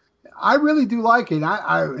 but I really do like it.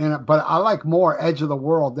 But I like more Edge of the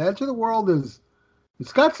World. The Edge of the World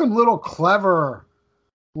it's got some little clever,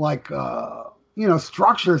 like,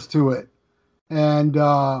 structures to it. And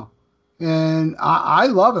I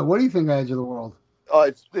love it. What do you think of Edge of the World?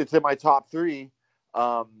 It's in my top three,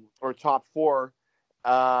 or top four.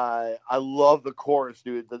 I love the chorus,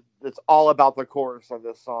 dude. It's all about the chorus on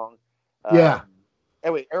this song. Yeah.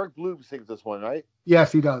 Anyway, Eric Bloom sings this one, right?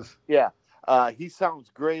 Yes, he does. Yeah. He sounds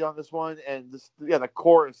great on this one, and the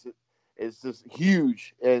chorus is just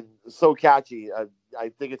huge and so catchy. I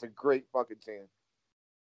think it's a great fucking tune.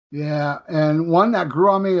 Yeah, and one that grew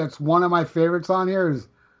on me that's one of my favorites on here is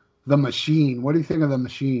The Machine. What do you think of The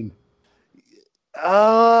Machine? That's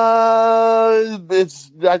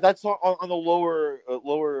on the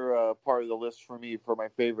lower part of the list for me for my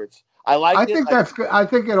favorites. I liked it. That's good. I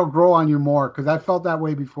think it'll grow on you more because I felt that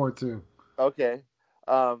way before too. Okay.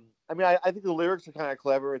 I mean, I think the lyrics are kind of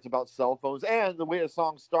clever. It's about cell phones, and the way the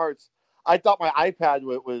song starts, I thought my iPad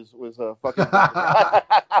was a fucking.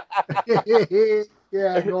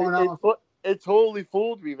 Yeah, going on. It totally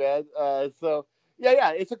fooled me, man. So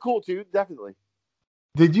yeah, it's a cool tune, definitely.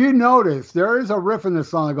 Did you notice there is a riff in this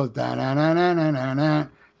song that goes da na na na na na na?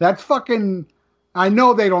 That's fucking. I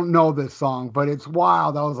know they don't know this song, but it's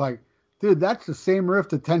wild. I was like, dude, that's the same riff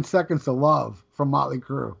to 10 Seconds to Love from Motley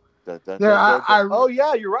Crue. Oh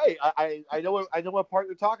yeah, you're right. I know what part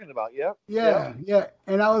you're talking about. Yeah. Yeah.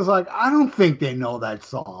 And I was like, I don't think they know that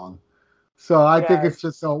song, so I think it's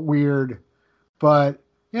just so weird. But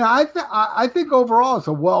I think overall it's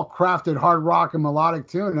a well crafted hard rock and melodic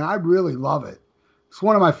tune, and I really love it. It's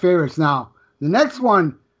one of my favorites. Now the next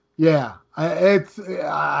one, I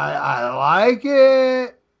like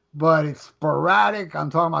it, but it's sporadic. I'm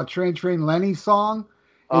talking about Train Lenny song.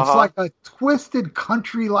 It's like a twisted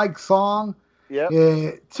country-like song. Yeah.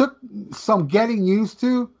 It took some getting used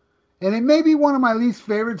to, and it may be one of my least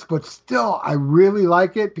favorites, but still, I really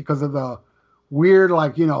like it because of the weird,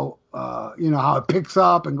 like, how it picks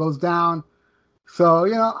up and goes down. So,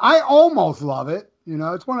 I almost love it.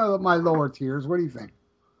 It's one of my lower tiers. What do you think?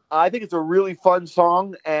 I think it's a really fun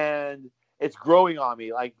song, and it's growing on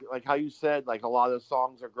me. Like how you said, like a lot of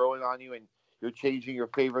songs are growing on you, and you're changing your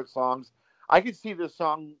favorite songs. I could see this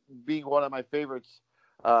song being one of my favorites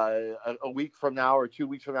a week from now or 2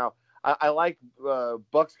 weeks from now. I like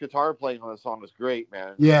Buck's guitar playing on the song is great,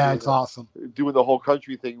 man. Yeah, it's awesome. Doing the whole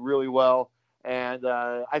country thing really well. And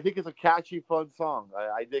I think it's a catchy, fun song.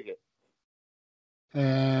 I dig it.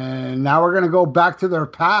 And now we're going to go back to their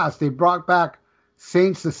past. They brought back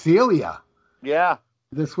Saint Cecilia. Yeah.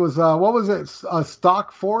 This was, what was it? A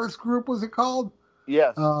Stock Forest Group, was it called?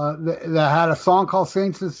 Yes. That had a song called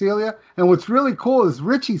Saint Cecilia. And what's really cool is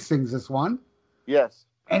Richie sings this one. Yes.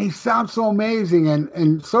 And he sounds so amazing.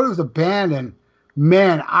 And so does the band. And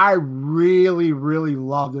man, I really, really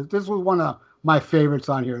loved it. This was one of my favorites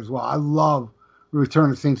on here as well. I love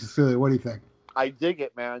Return of Saint Cecilia. What do you think? I dig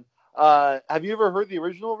it, man. Have you ever heard the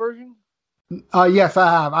original version? Yes, I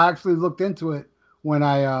have. I actually looked into it when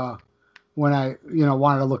I wanted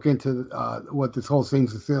to look into what this whole Saint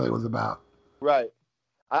Cecilia was about. Right.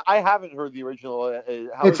 I haven't heard the original.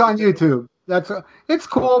 It's on YouTube. It's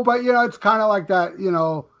cool, but it's kind of like that,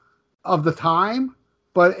 of the time.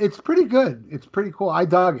 But it's pretty good. It's pretty cool. I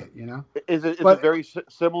dug it. Is it very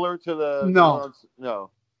similar to the? No, it's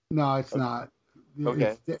okay. not.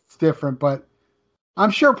 Okay, it's different, but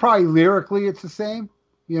I'm sure probably lyrically it's the same.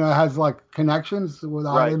 It has like connections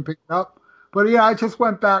without I didn't pick it up. But I just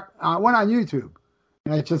went back. I went on YouTube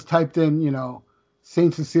and I just typed in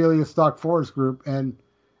Saint Cecilia Stock Forest Group, and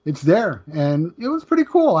it's there, and it was pretty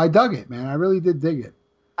cool. I dug it, man. I really did dig it.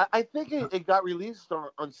 I think it got released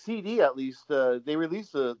on CD at least. They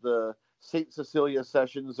released the Saint Cecilia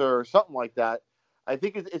sessions or something like that. I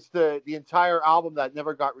think it's the entire album that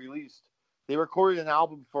never got released. They recorded an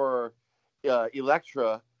album for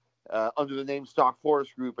Elektra under the name Stock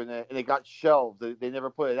Forest Group, and it got shelved. They never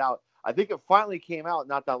put it out. I think it finally came out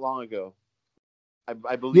not that long ago.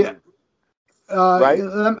 I believe. Yeah. Right?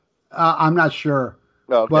 I'm not sure.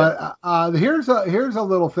 Oh, okay. But here's a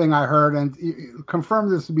little thing I heard, and confirm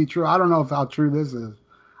this to be true. I don't know if how true this is.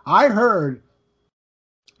 I heard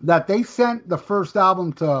that they sent the first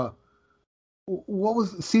album to what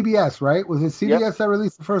was CBS, right? Was it Yep. CBS that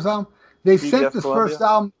released the first album? They sent CBS this Columbia. first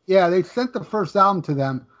album. Yeah, they sent the first album to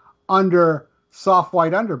them under Soft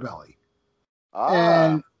White Underbelly,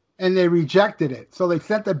 Ah, and they rejected it. So they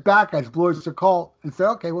sent it back as Blue Oyster Cult and said,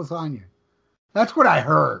 "Okay, we'll sign you." That's what I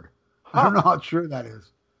heard. I don't huh, know how true that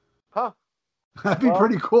is. huh. That'd be Well,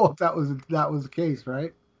 pretty cool if that was the case,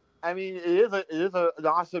 right? I mean, an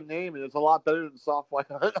awesome name, and it's a lot better than Soft White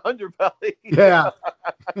Underbelly. Yeah.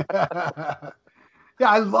 Yeah,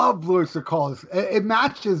 I love Blue Oyster Cult. It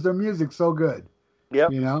matches their music so good.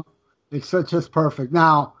 Yep. You know, it's such just perfect.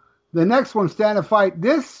 Now, the next one, Stand and Fight.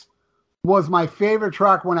 This was my favorite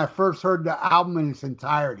track when I first heard the album in its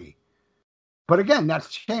entirety. But again, that's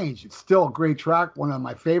changed. It's still a great track, one of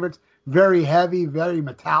my favorites. Very heavy, very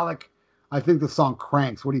metallic. I think the song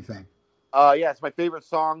cranks. What do you think? Yeah, it's my favorite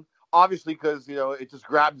song. Obviously, because it just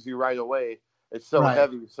grabs you right away. It's so Right.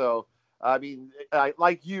 heavy. So, I mean,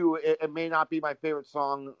 like you, it may not be my favorite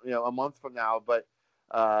song, a month from now, but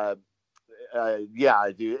uh, yeah,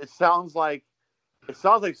 dude, it sounds like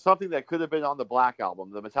something that could have been on the Black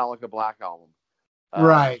album, the Metallica Black album. Um,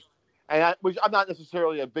 Right. which I'm not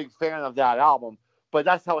necessarily a big fan of that album, but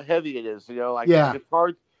that's how heavy it is. Like Yeah.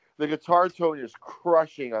 the guitar tone is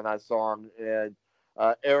crushing on that song, and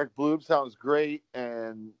Eric Bloom sounds great,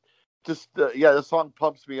 and just the song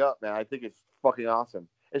pumps me up, man. I think it's fucking awesome.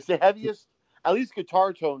 It's the heaviest, at least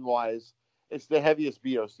guitar tone wise. It's the heaviest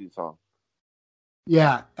BOC song.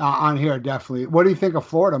 Yeah. On here, definitely. What do you think of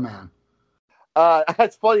Florida Man?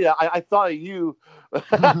 That's funny. I thought of you when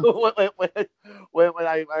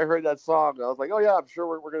I heard that song. I was like, oh yeah, I'm sure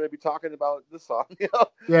we're going to be talking about this song.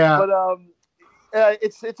 Yeah. But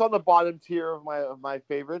it's on the bottom tier of my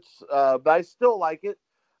favorites. But I still like it.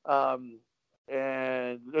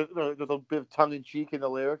 And there's a bit of tongue in cheek in the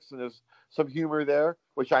lyrics, and there's some humor there,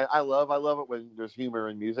 which I love. I love it when there's humor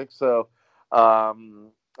in music. So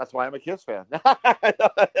that's why I'm a Kiss fan.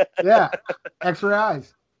 Yeah. X-Ray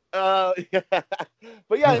Eyes. Yeah.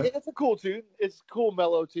 But yeah, it's a cool tune. It's a cool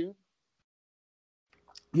mellow tune.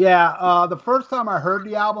 Yeah. The first time I heard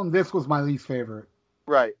the album, this was my least favorite.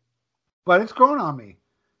 Right. But it's grown on me.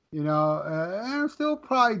 And I'm still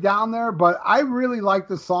probably down there, but I really like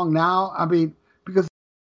this song now. I mean, because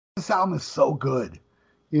this album is so good.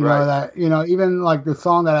 Right. That, even like the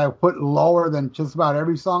song that I put lower than just about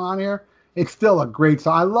every song on here, it's still a great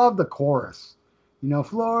song. I love the chorus.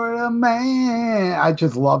 Florida Man. I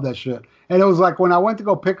just love that shit. And it was like when I went to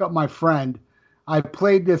go pick up my friend, I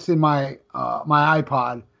played this in my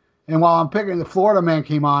iPod. And while I'm picking, the Florida Man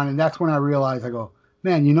came on, and that's when I realized, I go,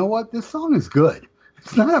 man, you know what? This song is good.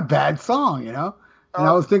 It's not a bad song, And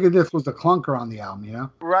I was thinking this was the clunker on the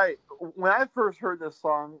album, Right. When I first heard this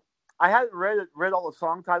song, I hadn't read all the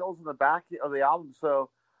song titles in the back of the album, so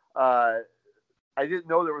I didn't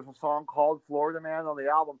know there was a song called Florida Man on the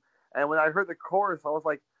album. And when I heard the chorus, I was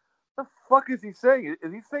like, "The fuck is he saying?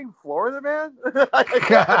 Is he saying Florida Man?"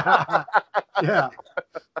 Yeah.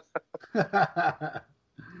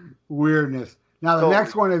 Weirdness. Now the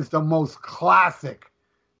next one is the most classic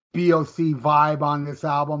BOC vibe on this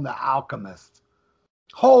album, The Alchemist.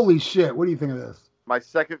 Holy shit! What do you think of this? My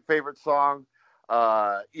second favorite song.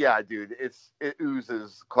 Yeah, dude, it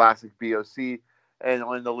oozes classic BOC, and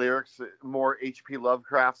when the lyrics, more H.P.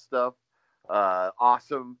 Lovecraft stuff.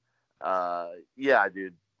 Awesome. Yeah,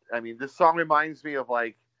 dude. I mean, this song reminds me of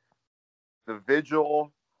like The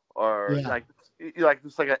Vigil, or like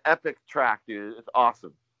just like an epic track, dude. It's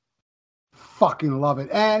awesome. Fucking love it.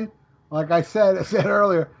 And like I said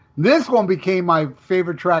earlier, this one became my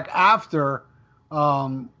favorite track after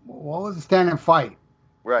what was it? Stand and Fight.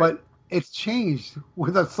 Right. But it's changed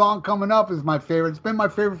with a song coming up is my favorite. It's been my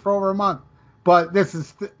favorite for over a month. But this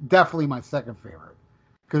is definitely my second favorite.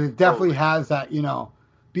 Because it definitely has that,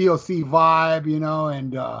 BOC vibe,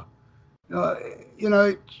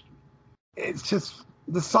 and it's just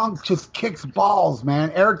the song just kicks balls,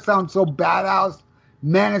 man. Eric sounds so badass,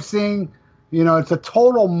 menacing. It's a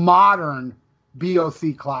total modern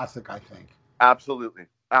BOC classic, I think. Absolutely.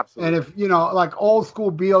 And if like old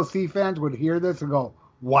school BOC fans would hear this and go,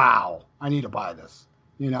 "Wow, I need to buy this,"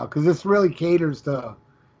 because this really caters to,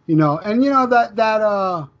 and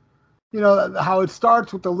how it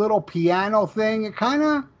starts with the little piano thing. It's kind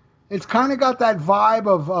of got that vibe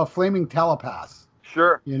of Flaming Telepaths.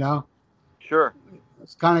 Sure. Sure.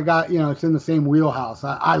 It's kind of got, it's in the same wheelhouse.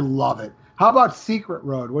 I love it. How about Secret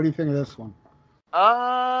Road? What do you think of this one?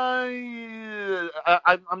 I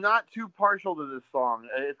I'm not too partial to this song.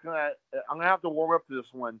 I'm gonna have to warm up to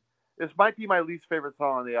this one. This might be my least favorite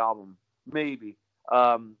song on the album, maybe.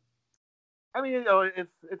 I mean,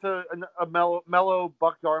 it's a mellow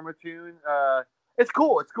Buck Dharma tune. It's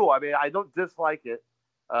cool. It's cool. I mean, I don't dislike it,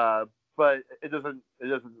 but it doesn't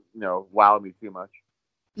wow me too much.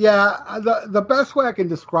 Yeah, the best way I can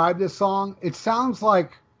describe this song, it sounds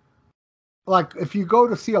like if you go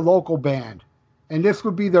to see a local band, and this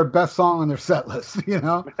would be their best song on their set list. You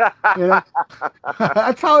know,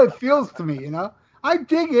 that's how it feels to me. You know, I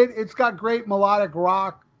dig it. It's got great melodic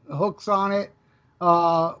rock hooks on it.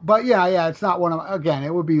 But yeah, it's not one of, again,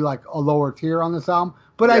 it would be like a lower tier on this album,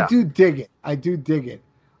 but yeah. I do dig it.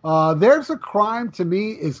 There's a Crime to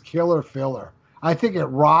me is killer filler. I think it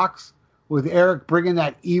rocks with Eric bringing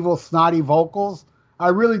that evil, snotty vocals. I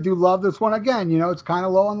really do love this one. Again, it's kind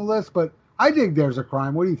of low on the list, but I dig There's a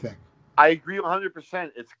Crime. What do you think? I agree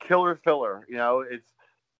 100%. It's killer filler.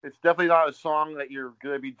 It's definitely not a song that you're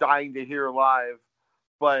going to be dying to hear live,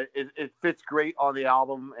 but it fits great on the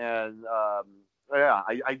album. And, yeah,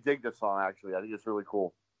 I dig this song, actually. I think it's really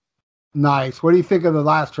cool. Nice. What do you think of the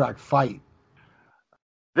last track, Fight?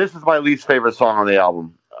 This is my least favorite song on the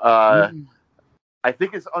album. I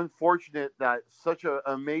think it's unfortunate that such an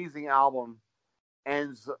amazing album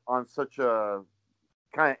ends on such a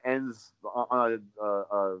ends on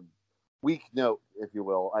a weak note, if you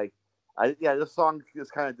will. This song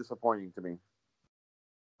is kind of disappointing to me.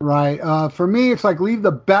 Right. For me, it's like leave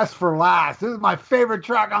the best for last. This is my favorite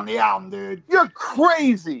track on the album, dude. You're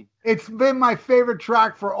crazy. It's been my favorite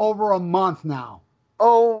track for over a month now.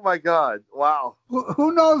 Oh, my God. Wow.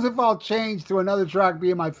 Who knows if I'll change to another track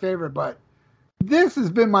being my favorite, but this has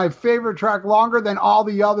been my favorite track longer than all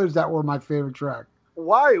the others that were my favorite track.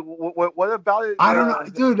 Why? What about it? I don't know.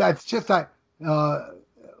 Dude, that's just like,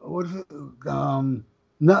 what is it?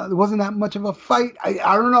 No, it wasn't that much of a fight.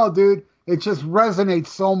 I don't know, dude. It just resonates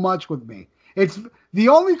so much with me. It's the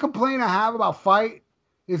only complaint I have about Fight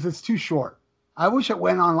is it's too short. I wish it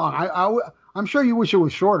went on long. I'm sure you wish it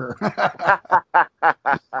was shorter. But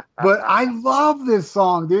I love this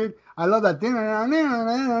song, dude. I love that.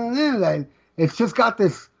 It's just got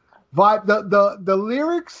this vibe. The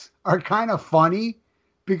lyrics are kind of funny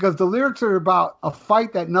because the lyrics are about a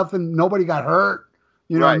fight that nobody got hurt.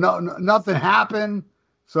 Right. Nothing happened.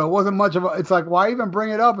 So it wasn't much of a, it's like, why even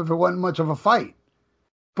bring it up if it wasn't much of a fight?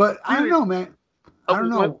 But I don't know, man. I don't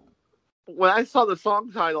know. When I saw the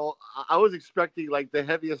song title, I was expecting like the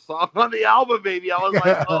heaviest song on the album, maybe. I was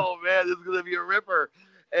like, oh man, this is going to be a ripper.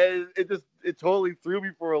 And it totally threw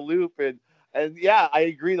me for a loop. And yeah, I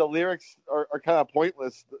agree. The lyrics are kind of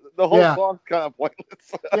pointless. The whole song's kind of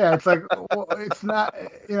pointless. Yeah, it's like, well, it's not,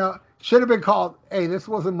 should have been called, hey, this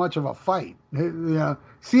wasn't much of a fight.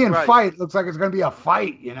 Seeing Fight looks like it's going to be a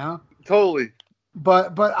fight, Totally.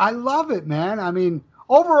 But I love it, man. I mean,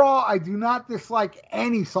 overall, I do not dislike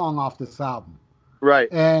any song off this album. Right.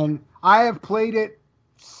 And I have played it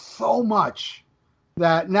so much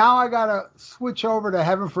that now I got to switch over to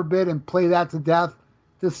Heaven Forbid and play that to death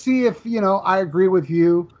to see if, I agree with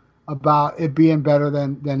you about it being better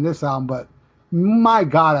than this album. But my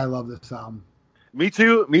God, I love this album. Me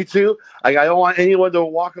too. I don't want anyone to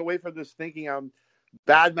walk away from this thinking I'm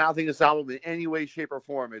bad-mouthing this album in any way, shape, or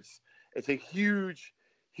form. It's a huge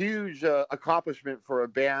accomplishment for a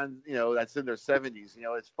band, that's in their 70s.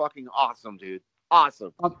 It's fucking awesome, dude.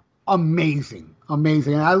 Awesome. Amazing.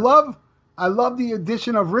 And I love the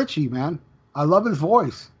addition of Richie, man. I love his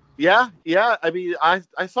voice. Yeah. I mean,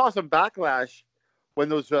 I saw some backlash when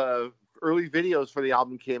those early videos for the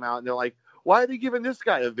album came out, and they're like, why are they giving this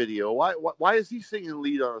guy a video? Why is he singing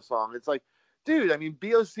lead on a song? It's like, dude, I mean,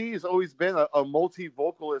 BOC has always been a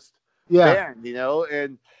multi-vocalist band,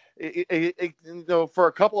 and it for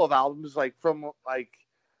a couple of albums, like from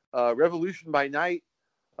Revolution by Night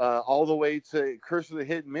all the way to Curse of the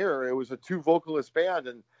Hidden Mirror, it was a 2-vocalist band,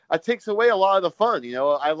 and it takes away a lot of the fun.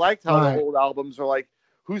 I liked how the old albums are like,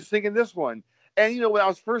 who's singing this one? And, when I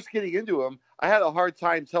was first getting into them, I had a hard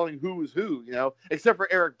time telling who was who, except for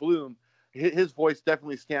Eric Bloom. His voice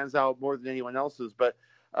definitely stands out more than anyone else's, but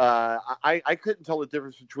I couldn't tell the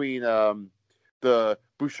difference between the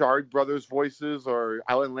Bouchard brothers' voices or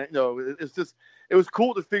Alan Land. No, it's just, it was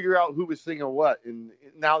cool to figure out who was singing what, and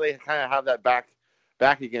now they kind of have that back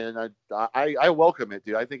again, and I welcome it,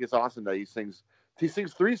 dude. I think it's awesome that he sings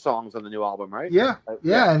 3 songs on the new album, right? Yeah,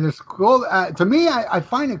 and it's cool. To me, I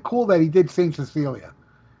find it cool that he did Saint Cecilia.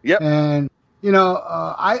 Yep. And,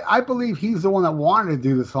 I believe he's the one that wanted to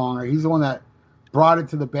do the song, or he's the one that brought it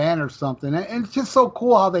to the band or something. And it's just so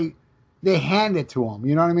cool how they hand it to him.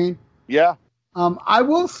 You know what I mean? Yeah. I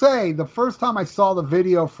will say the first time I saw the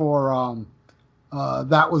video for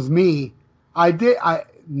That Was Me.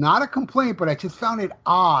 Not a complaint, but I just found it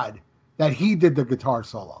odd that he did the guitar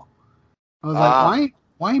solo. I was like,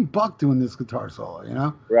 why ain't Buck doing this guitar solo, you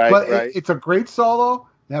know? Right, But right. it's a great solo.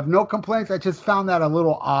 I have no complaints. I just found that a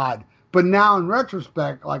little odd. But now in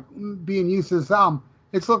retrospect, like being used to this album,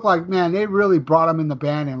 it's looked like, man, they really brought him in the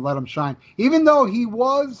band and let him shine. Even though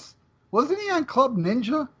wasn't he on Club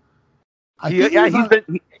Ninja?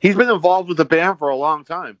 He's been involved with the band for a long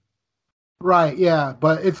time. Right, yeah,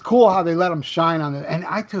 but it's cool how they let him shine on it. And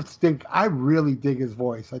I really dig his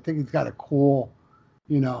voice. I think he's got a cool,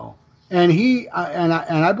 and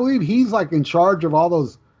I believe he's like in charge of all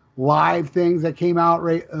those live things that came out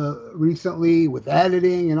recently with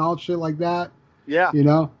editing and all shit like that. Yeah.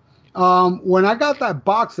 When I got that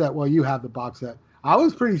box set, well, you have the box set. I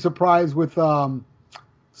was pretty surprised with Some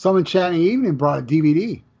Enchanting Evening brought a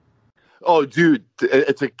DVD. Oh, dude,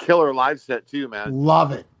 it's a killer live set too, man.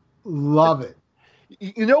 Love it.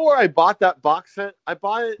 You know where I bought that box set? I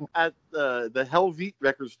bought it at the Helvete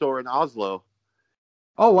record store in Oslo.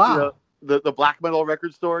 Oh, wow. The black metal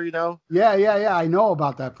record store, Yeah. I know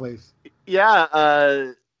about that place. Yeah.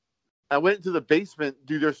 I went into the basement.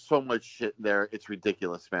 Dude, there's so much shit in there. It's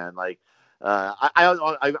ridiculous, man. Like,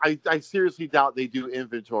 I seriously doubt they do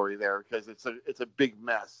inventory there because it's a big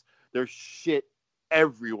mess. There's shit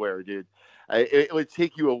everywhere, dude. It would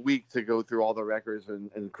take you a week to go through all the records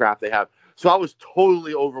and crap they have. So I was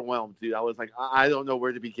totally overwhelmed, dude. I was like, I don't know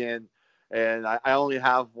where to begin, and I only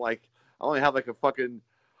have like a fucking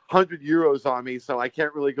 €100 on me, so I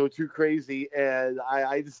can't really go too crazy. And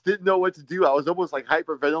I just didn't know what to do. I was almost like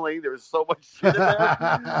hyperventilating. There was so much shit in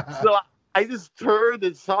there. So I just turned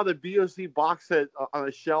and saw the BOC box set on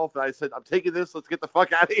a shelf, and I said, "I'm taking this. Let's get the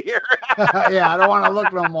fuck out of here." Yeah, I don't want to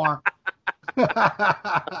look no more.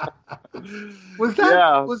 Was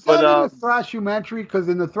that in the Thrashumentary? Because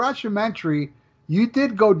in the Thrashumentary, you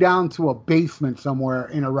did go down to a basement somewhere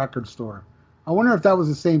in a record store. I wonder if that was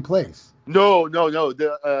the same place. No.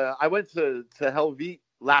 I went to Helvete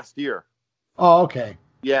last year. Oh, okay.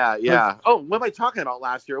 Yeah. Oh, what am I talking about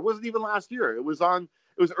last year? It wasn't even last year. It was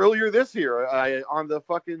earlier this year on the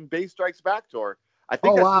fucking Bass Strikes Back tour. I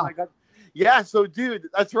think that's when I got. Yeah, so dude,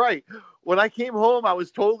 that's right. When I came home, I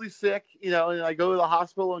was totally sick, and I go to the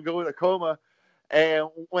hospital and go in a coma. And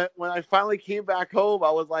when I finally came back home,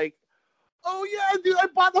 I was like, "Oh yeah, dude, I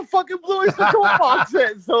bought the fucking Blue Oyster Cult box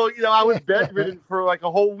set." So I was bedridden for like a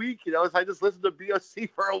whole week. So I just listened to BOC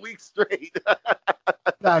for a week straight.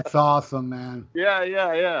 That's awesome, man.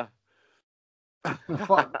 Yeah.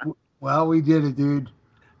 Well, we did it, dude.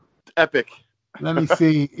 Epic. Let me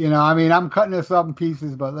see. I'm cutting this up in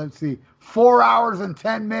pieces, but let's see. 4 hours and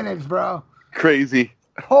 10 minutes, bro. Crazy.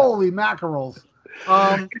 Holy mackerels.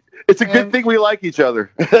 It's a good thing we like each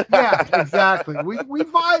other. Yeah, exactly. We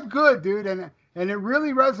vibe good, dude, and it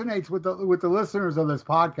really resonates with the listeners of this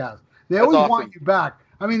podcast. They always want you back.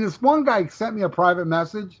 I mean, this one guy sent me a private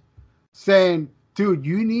message saying, "Dude,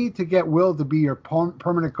 you need to get Will to be your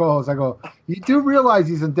permanent co-host." I go, "You do realize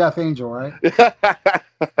he's in Death Angel, right?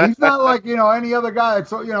 He's not like any other guy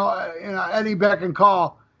that's any beck and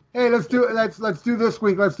call. Hey, let's do this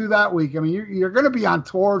week, let's do that week. I mean, you're going to be on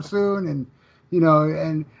tour soon, and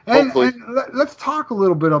and let's talk a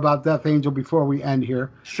little bit about Death Angel before we end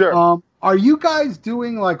here. Sure. Are you guys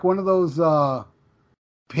doing like one of those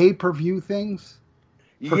pay-per-view things?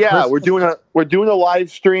 Yeah, Christmas? we're doing a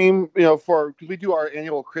live stream, because we do our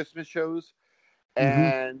annual Christmas shows,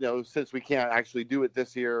 and since we can't actually do it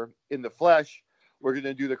this year in the flesh, we're going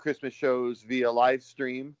to do the Christmas shows via live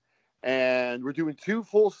stream, and we're doing 2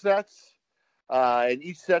 full sets, and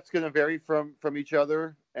each set's going to vary from each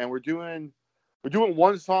other, and we're doing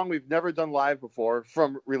one song we've never done live before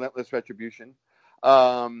from Relentless Retribution,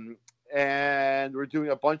 and we're doing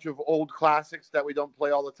a bunch of old classics that we don't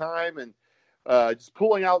play all the time, and just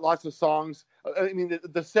pulling out lots of songs. I mean,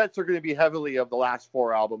 the sets are going to be heavily of the last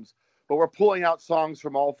 4 albums, but we're pulling out songs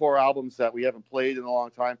from all 4 albums that we haven't played in a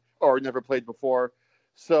long time or never played before.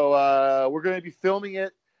 So we're going to be filming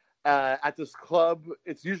it at this club.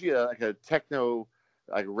 It's usually like a techno,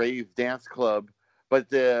 like rave dance club,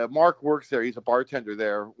 but Mark works there. He's a bartender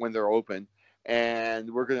there when they're open,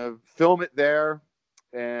 and we're going to film it there.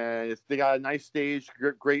 And they got a nice stage,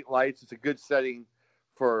 great lights. It's a good setting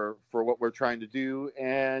for what we're trying to do,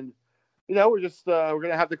 and we're just we're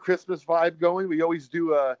gonna have the Christmas vibe going. We always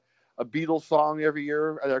do a Beatles song every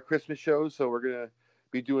year at our Christmas shows, so we're gonna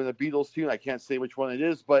be doing a Beatles tune. I can't say which one it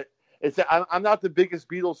is, but I'm not the biggest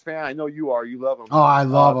Beatles fan. I know you are. You love them. Oh, I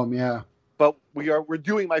love them. Yeah. But we're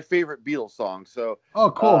doing my favorite Beatles song. So.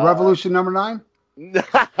 Oh, cool! Revolution #9.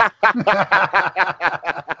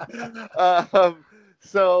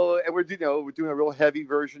 So, and we're doing a real heavy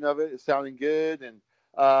version of it. It's sounding good, and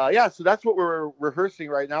so that's what we're rehearsing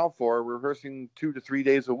right now for. We're rehearsing 2 to 3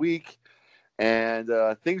 days a week, and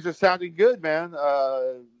things are sounding good, man.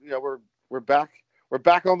 We're back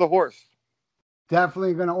on the horse.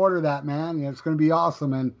 Definitely going to order that, man. It's going to be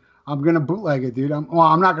awesome, and I'm going to bootleg it, dude. I'm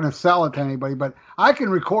not going to sell it to anybody, but I can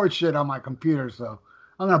record shit on my computer, so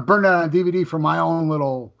I'm going to burn that on a DVD for my own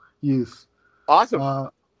little use. Awesome.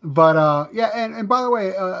 And by the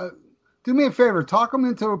way, do me a favor, talk them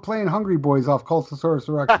into playing Hungry Boys off Cultosaurus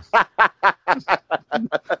Erectus.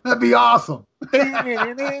 That'd be awesome.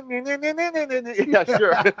 Yeah,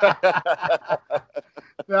 sure.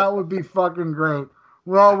 That would be fucking great.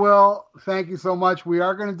 Well, Will, thank you so much. We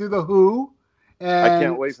are going to do the Who. And I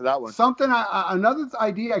can't wait for that one. Another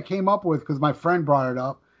idea I came up with because my friend brought it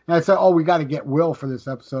up, and I said, "Oh, we got to get Will for this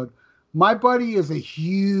episode." My buddy is a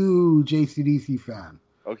huge AC/DC fan.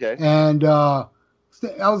 Okay. And I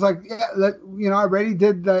was like, "Yeah, I already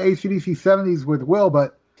did the AC/DC 70s with Will,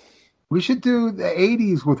 but we should do the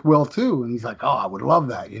 80s with Will too." And he's like, "Oh, I would love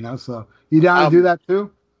that." So you down to do that too?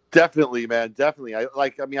 Definitely, man. Definitely.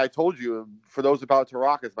 I told you, For Those About to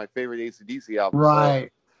Rock is my favorite AC/DC album.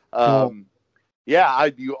 Right. So, cool. Yeah,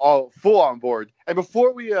 I'd be all full on board. And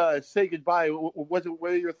before we say goodbye, what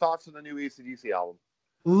are your thoughts on the new AC/DC album?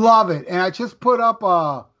 Love it. And I just put up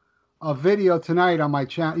a video tonight on my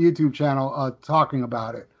YouTube channel talking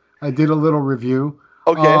about it. I did a little review.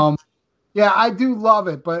 Okay. Yeah, I do love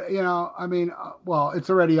it. But, it's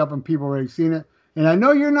already up and people already seen it. And I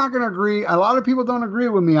know you're not going to agree. A lot of people don't agree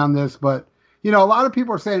with me on this, but, a lot of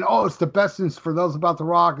people are saying, oh, it's the best since For Those About to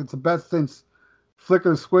Rock. It's the best since Flick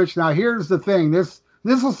of the Switch. Now, here's the thing. This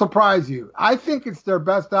will surprise you. I think it's their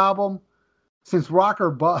best album since Rock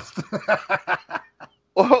or Bust.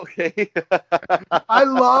 Okay. I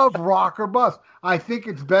love Rock or Bust. I think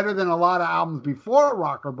it's better than a lot of albums before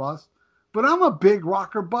Rock or Bust, but I'm a big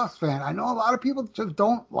Rock or Bust fan. I know a lot of people just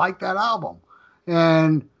don't like that album.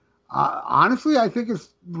 And honestly, I think it's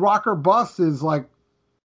Rock or Bust is like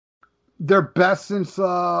their best since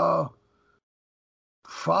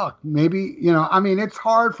maybe, it's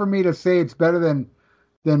hard for me to say it's better than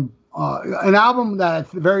an album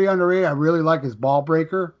that's very underrated. I really like is Ball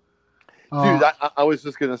Breaker. Dude, I was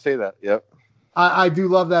just going to say that. Yep. I do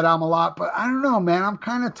love that album a lot, but I don't know, man. I'm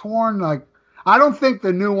kind of torn. Like, I don't think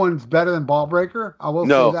the new one's better than Ball Breaker. I will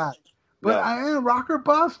say that. But Rock or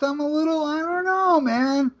Bust, I don't know,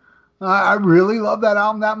 man. I really love that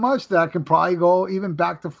album that much that I can probably go even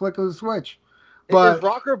back to Flick of the Switch. But is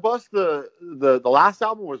Rock or Bust the last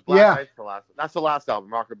album, or was Black Ice the last? That's the last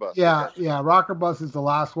album, Rock or Bust. Yeah, okay. Yeah. Rock or Bust is the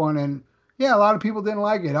last one, and a lot of people didn't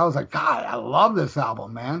like it. I was like, God, I love this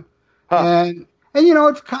album, man. Huh. And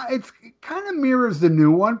it kind of mirrors the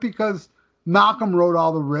new one because Malcolm wrote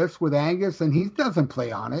all the riffs with Angus, and he doesn't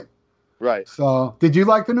play on it. Right. So, did you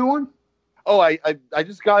like the new one? Oh, I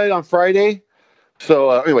just got it on Friday.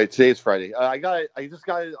 So anyway, today's Friday. I just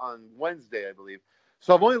got it on Wednesday, I believe.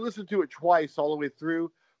 So I've only listened to it twice all the way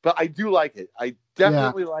through, but I do like it. I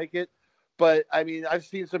definitely like it. But I mean, I've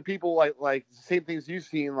seen some people like the same things you've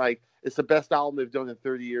seen. Like it's the best album they've done in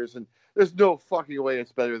 30 years, and there's no fucking way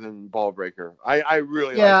it's better than Ball Breaker. I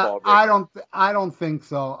really like Ball Breaker. I don't think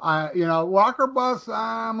so. Rock or Bust,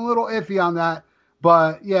 I'm a little iffy on that.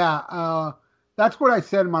 But that's what I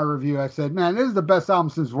said in my review. I said, man, this is the best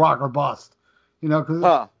album since Rock or Bust. Because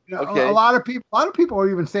okay. a lot of people are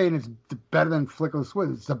even saying it's better than Flick of the Switch.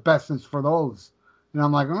 It's the best since For Those. And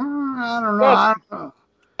I'm like, I don't know.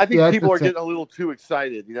 I think people are getting a little too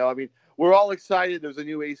excited. I mean, we're all excited. There's a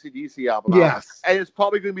new AC/DC album. Yes. And it's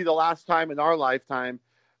probably going to be the last time in our lifetime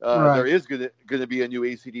there is going to be a new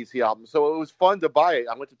AC/DC album. So it was fun to buy it.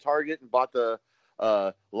 I went to Target and bought the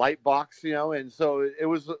light box, and so it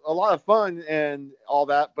was a lot of fun and all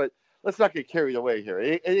that. But let's not get carried away here.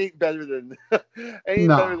 It ain't better than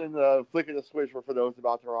better than Flick of the Switch or For Those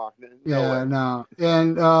About to Rock. No.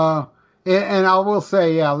 And I will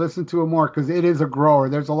say, listen to it more because it is a grower.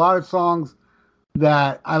 There's a lot of songs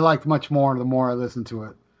that I liked much more the more I listened to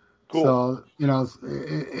it. Cool. So,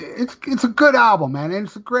 it's a good album, man. And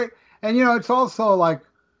it's a great, and it's also like,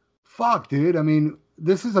 fuck, dude. I mean,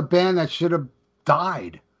 this is a band that should have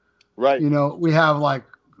died. Right. We have like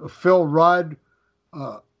Phil Rudd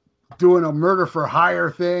doing a murder for hire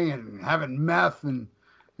thing and having meth, and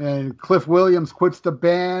Cliff Williams quits the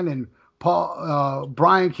band, and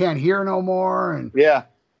Brian can't hear no more, and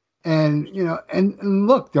and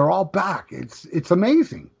look, they're all back. It's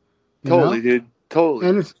amazing. Totally, dude. Totally.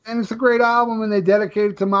 And it's a great album, and they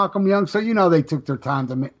dedicated it to Malcolm Young. So they took their time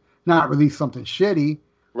to not release something shitty.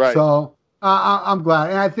 Right. So I'm glad,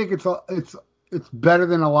 and I think it's better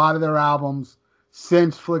than a lot of their albums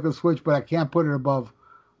since Flick of Switch, but I can't put it above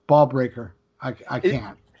Ball Breaker. I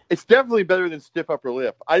can't. It's definitely better than Stiff Upper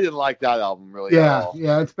Lip. I didn't like that album really at all.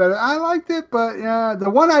 Yeah, it's better. I liked it, but the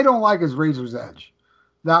one I don't like is Razor's Edge.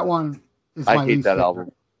 That one is my least favorite. I hate that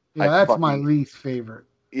album. Yeah, that's my least favorite.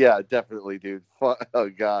 Yeah, definitely, dude. Oh,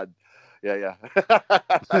 God. Yeah.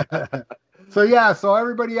 So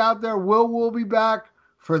everybody out there, will be back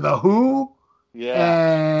for The Who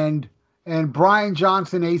and Brian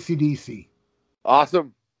Johnson, AC/DC.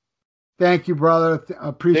 Awesome. Thank you, brother.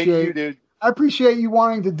 Appreciate Thank you, dude. I appreciate you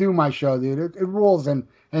wanting to do my show, dude. It rules, and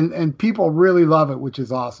people really love it, which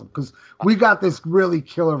is awesome because we got this really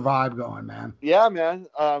killer vibe going, man. Yeah, man.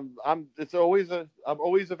 I'm always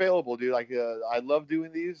available, dude. Like I love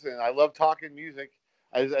doing these, and I love talking music,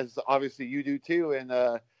 as obviously you do too. And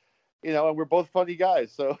and we're both funny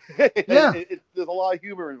guys, so yeah, there's a lot of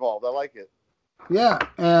humor involved. I like it. Yeah,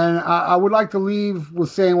 and I would like to leave with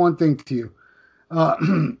saying one thing to you.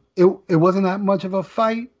 It wasn't that much of a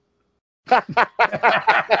fight.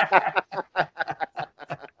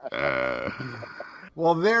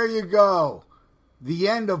 Well, there you go. The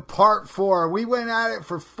end of part 4. We went at it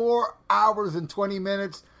for 4 hours and 20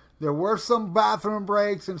 minutes. There were some bathroom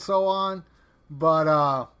breaks and so on, but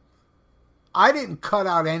I didn't cut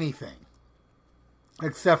out anything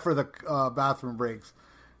except for the bathroom breaks.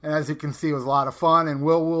 And as you can see, it was a lot of fun. And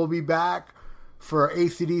will be back for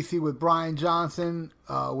AC/DC with Brian Johnson,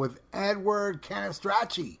 with Edward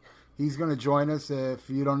Canistracci. He's going to join us. If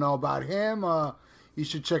you don't know about him, you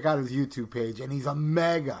should check out his YouTube page. And he's a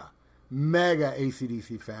mega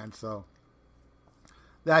AC/DC fan. So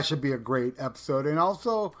that should be a great episode. And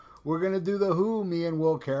also, we're going to do The Who, me and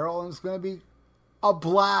Will Carroll. And it's going to be a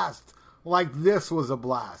blast. Like this was a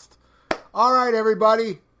blast. All right,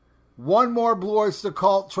 everybody. One more Blue Oyster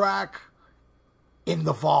Cult track in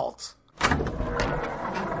the vault.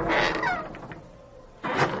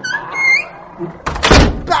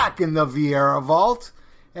 Back in the Viera vault.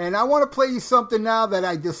 And I want to play you something now that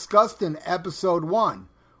I discussed in episode 1.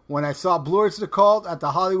 When I saw Blue Oyster Cult at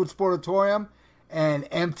the Hollywood Sportatorium and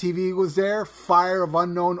MTV was there, Fire of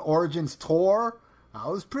Unknown Origins tour. I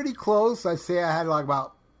was pretty close. I'd say I had like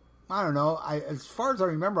about, I don't know, as far as I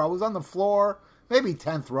remember, I was on the floor, maybe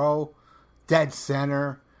 10th row, dead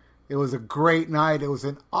center. It was a great night. It was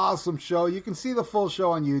an awesome show. You can see the full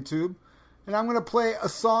show on YouTube. And I'm going to play a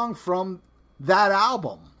song from that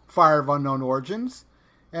album, Fire of Unknown Origins.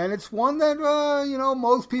 And it's one that,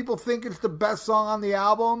 most people think it's the best song on the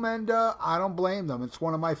album, and I don't blame them. It's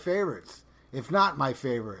one of my favorites, if not my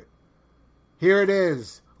favorite. Here it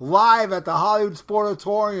is, live at the Hollywood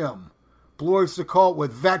Sportatorium, Blue Oyster Cult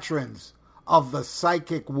with veterans of the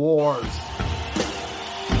Psychic Wars.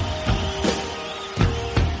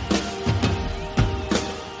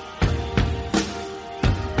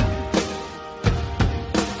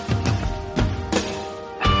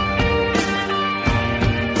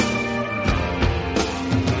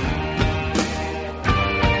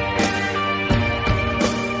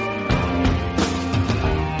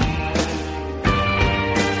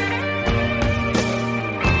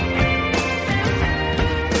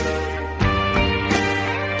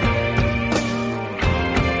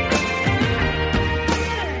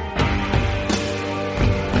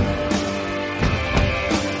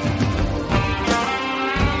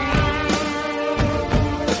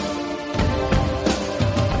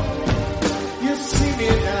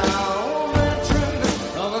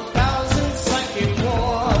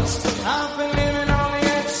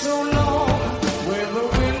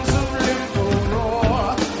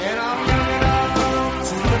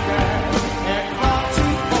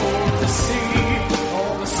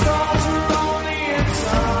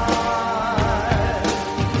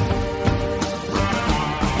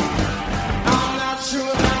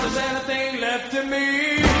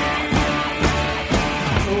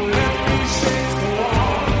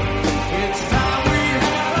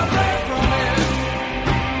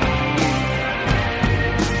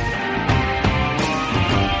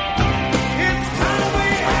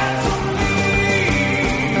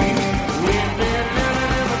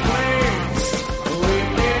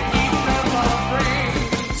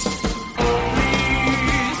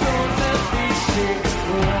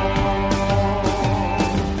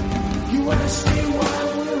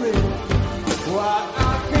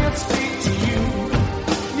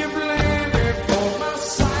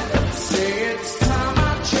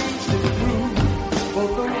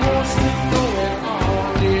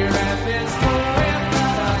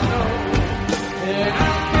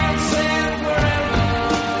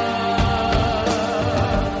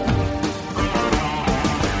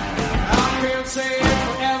 Say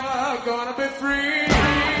forever gonna be free.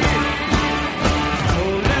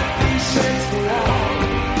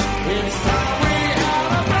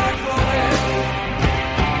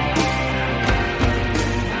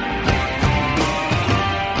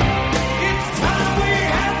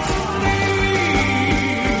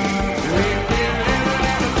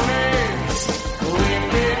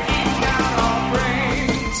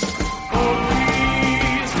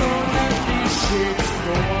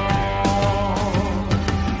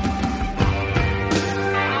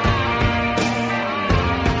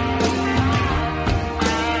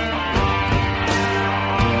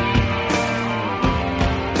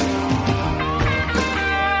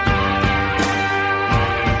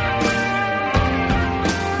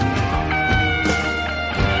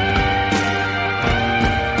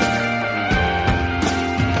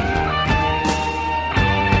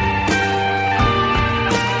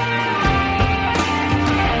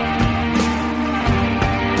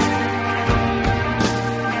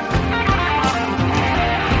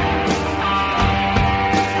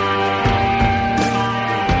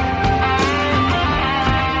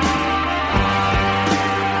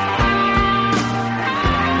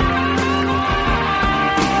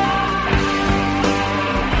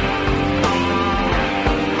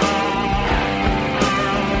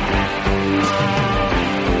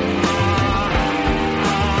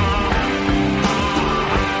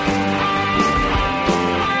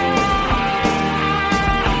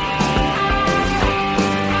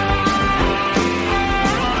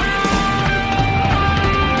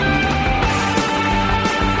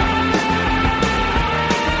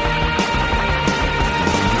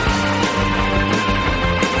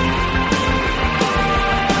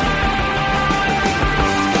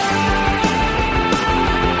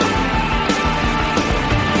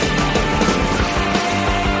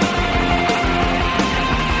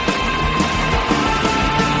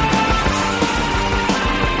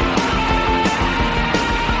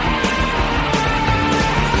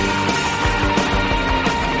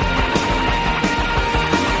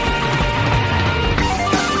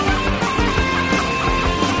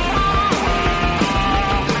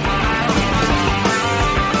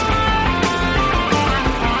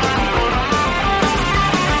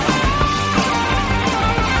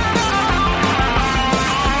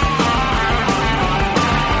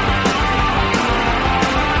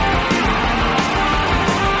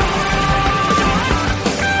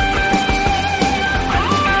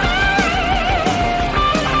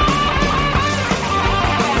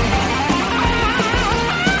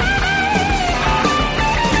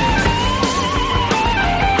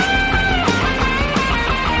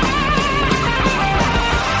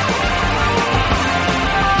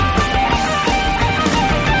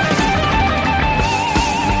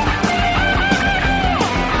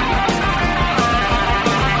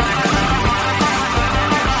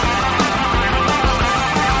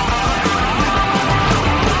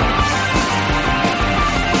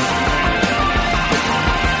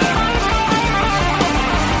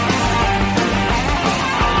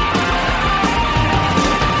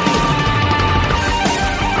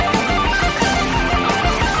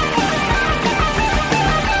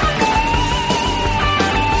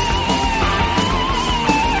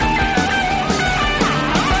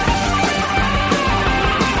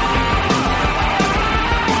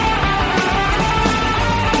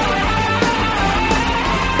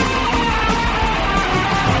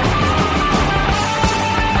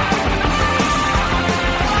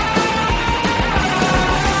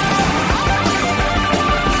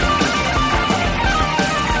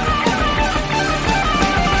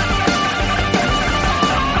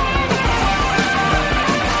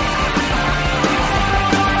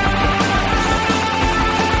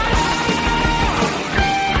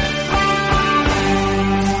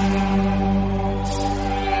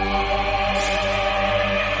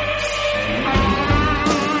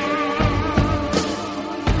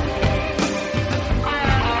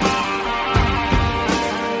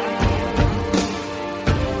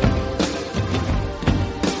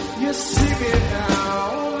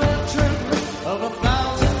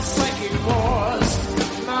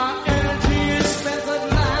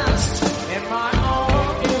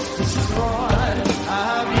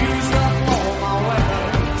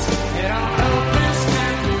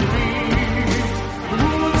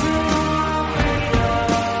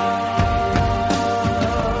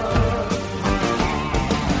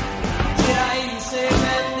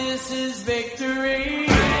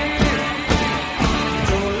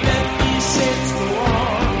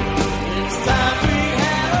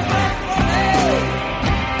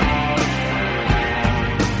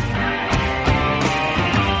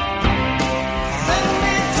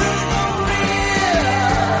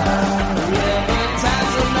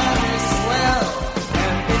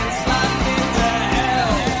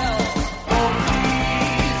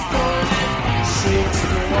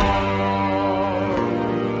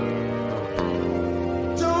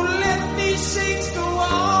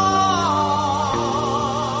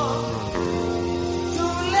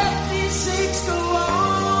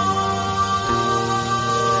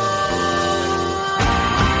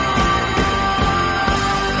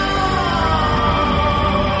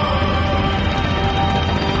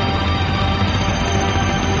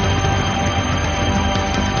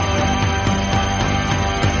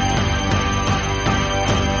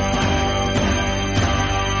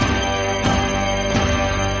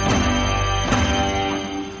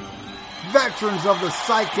 Legends of the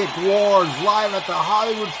Psychic Wars live at the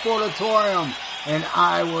Hollywood Sportatorium, and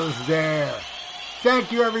I was there.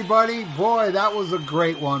 Thank you, everybody. Boy, that was a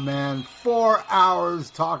great one, man. 4 hours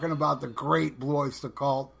talking about the great Blue Oyster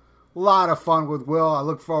Cult. A lot of fun with Will. I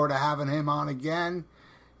look forward to having him on again.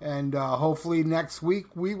 And hopefully next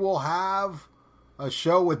week we will have a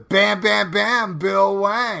show with Bam Bam Bam, Bill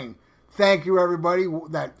Wang. Thank you, everybody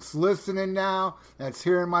that's listening now, that's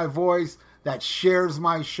hearing my voice, that shares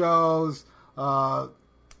my shows.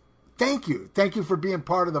 Thank you. Thank you for being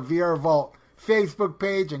part of the Viera Vault Facebook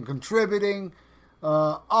page and contributing.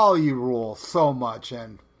 All you rule so much.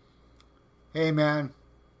 And hey, man,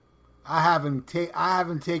 I haven't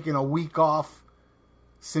taken a week off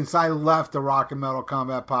since I left the Rock and Metal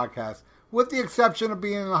Combat Podcast, with the exception of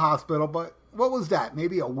being in the hospital. But what was that?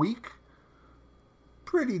 Maybe a week?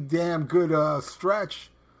 Pretty damn good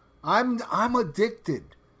stretch. I'm addicted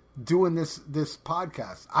doing this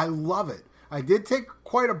podcast. I love it. I did take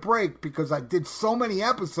quite a break because I did so many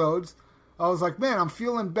episodes. I was like, man, I'm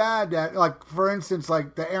feeling bad that, like, for instance,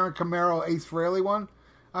 like the Aaron Camaro Ace Frehley one.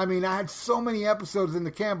 I mean, I had so many episodes in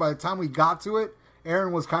the can. By the time we got to it,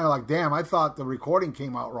 Aaron was kind of like, damn, I thought the recording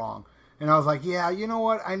came out wrong. And I was like, yeah, you know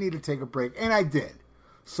what? I need to take a break. And I did.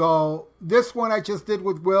 So this one I just did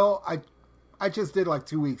with Will, I just did like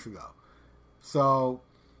 2 weeks ago. So,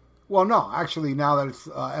 well, no, actually, now that it's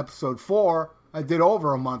episode 4, I did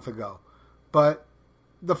over a month ago. But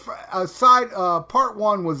the part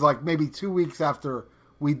 1 was like maybe 2 weeks after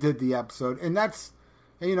we did the episode. And that's,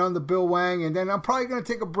 you know, the Bill Wang. And then I'm probably going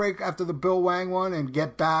to take a break after the Bill Wang one and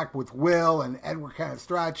get back with Will and Edward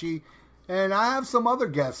Canastracci. And I have some other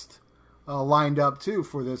guests lined up too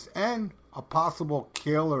for this, and a possible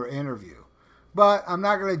killer interview. But I'm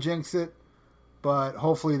not going to jinx it. But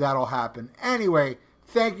hopefully that'll happen. Anyway,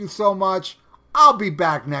 thank you so much. I'll be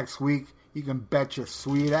back next week. You can bet your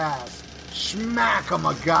sweet ass. Schmack 'em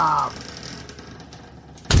a gob.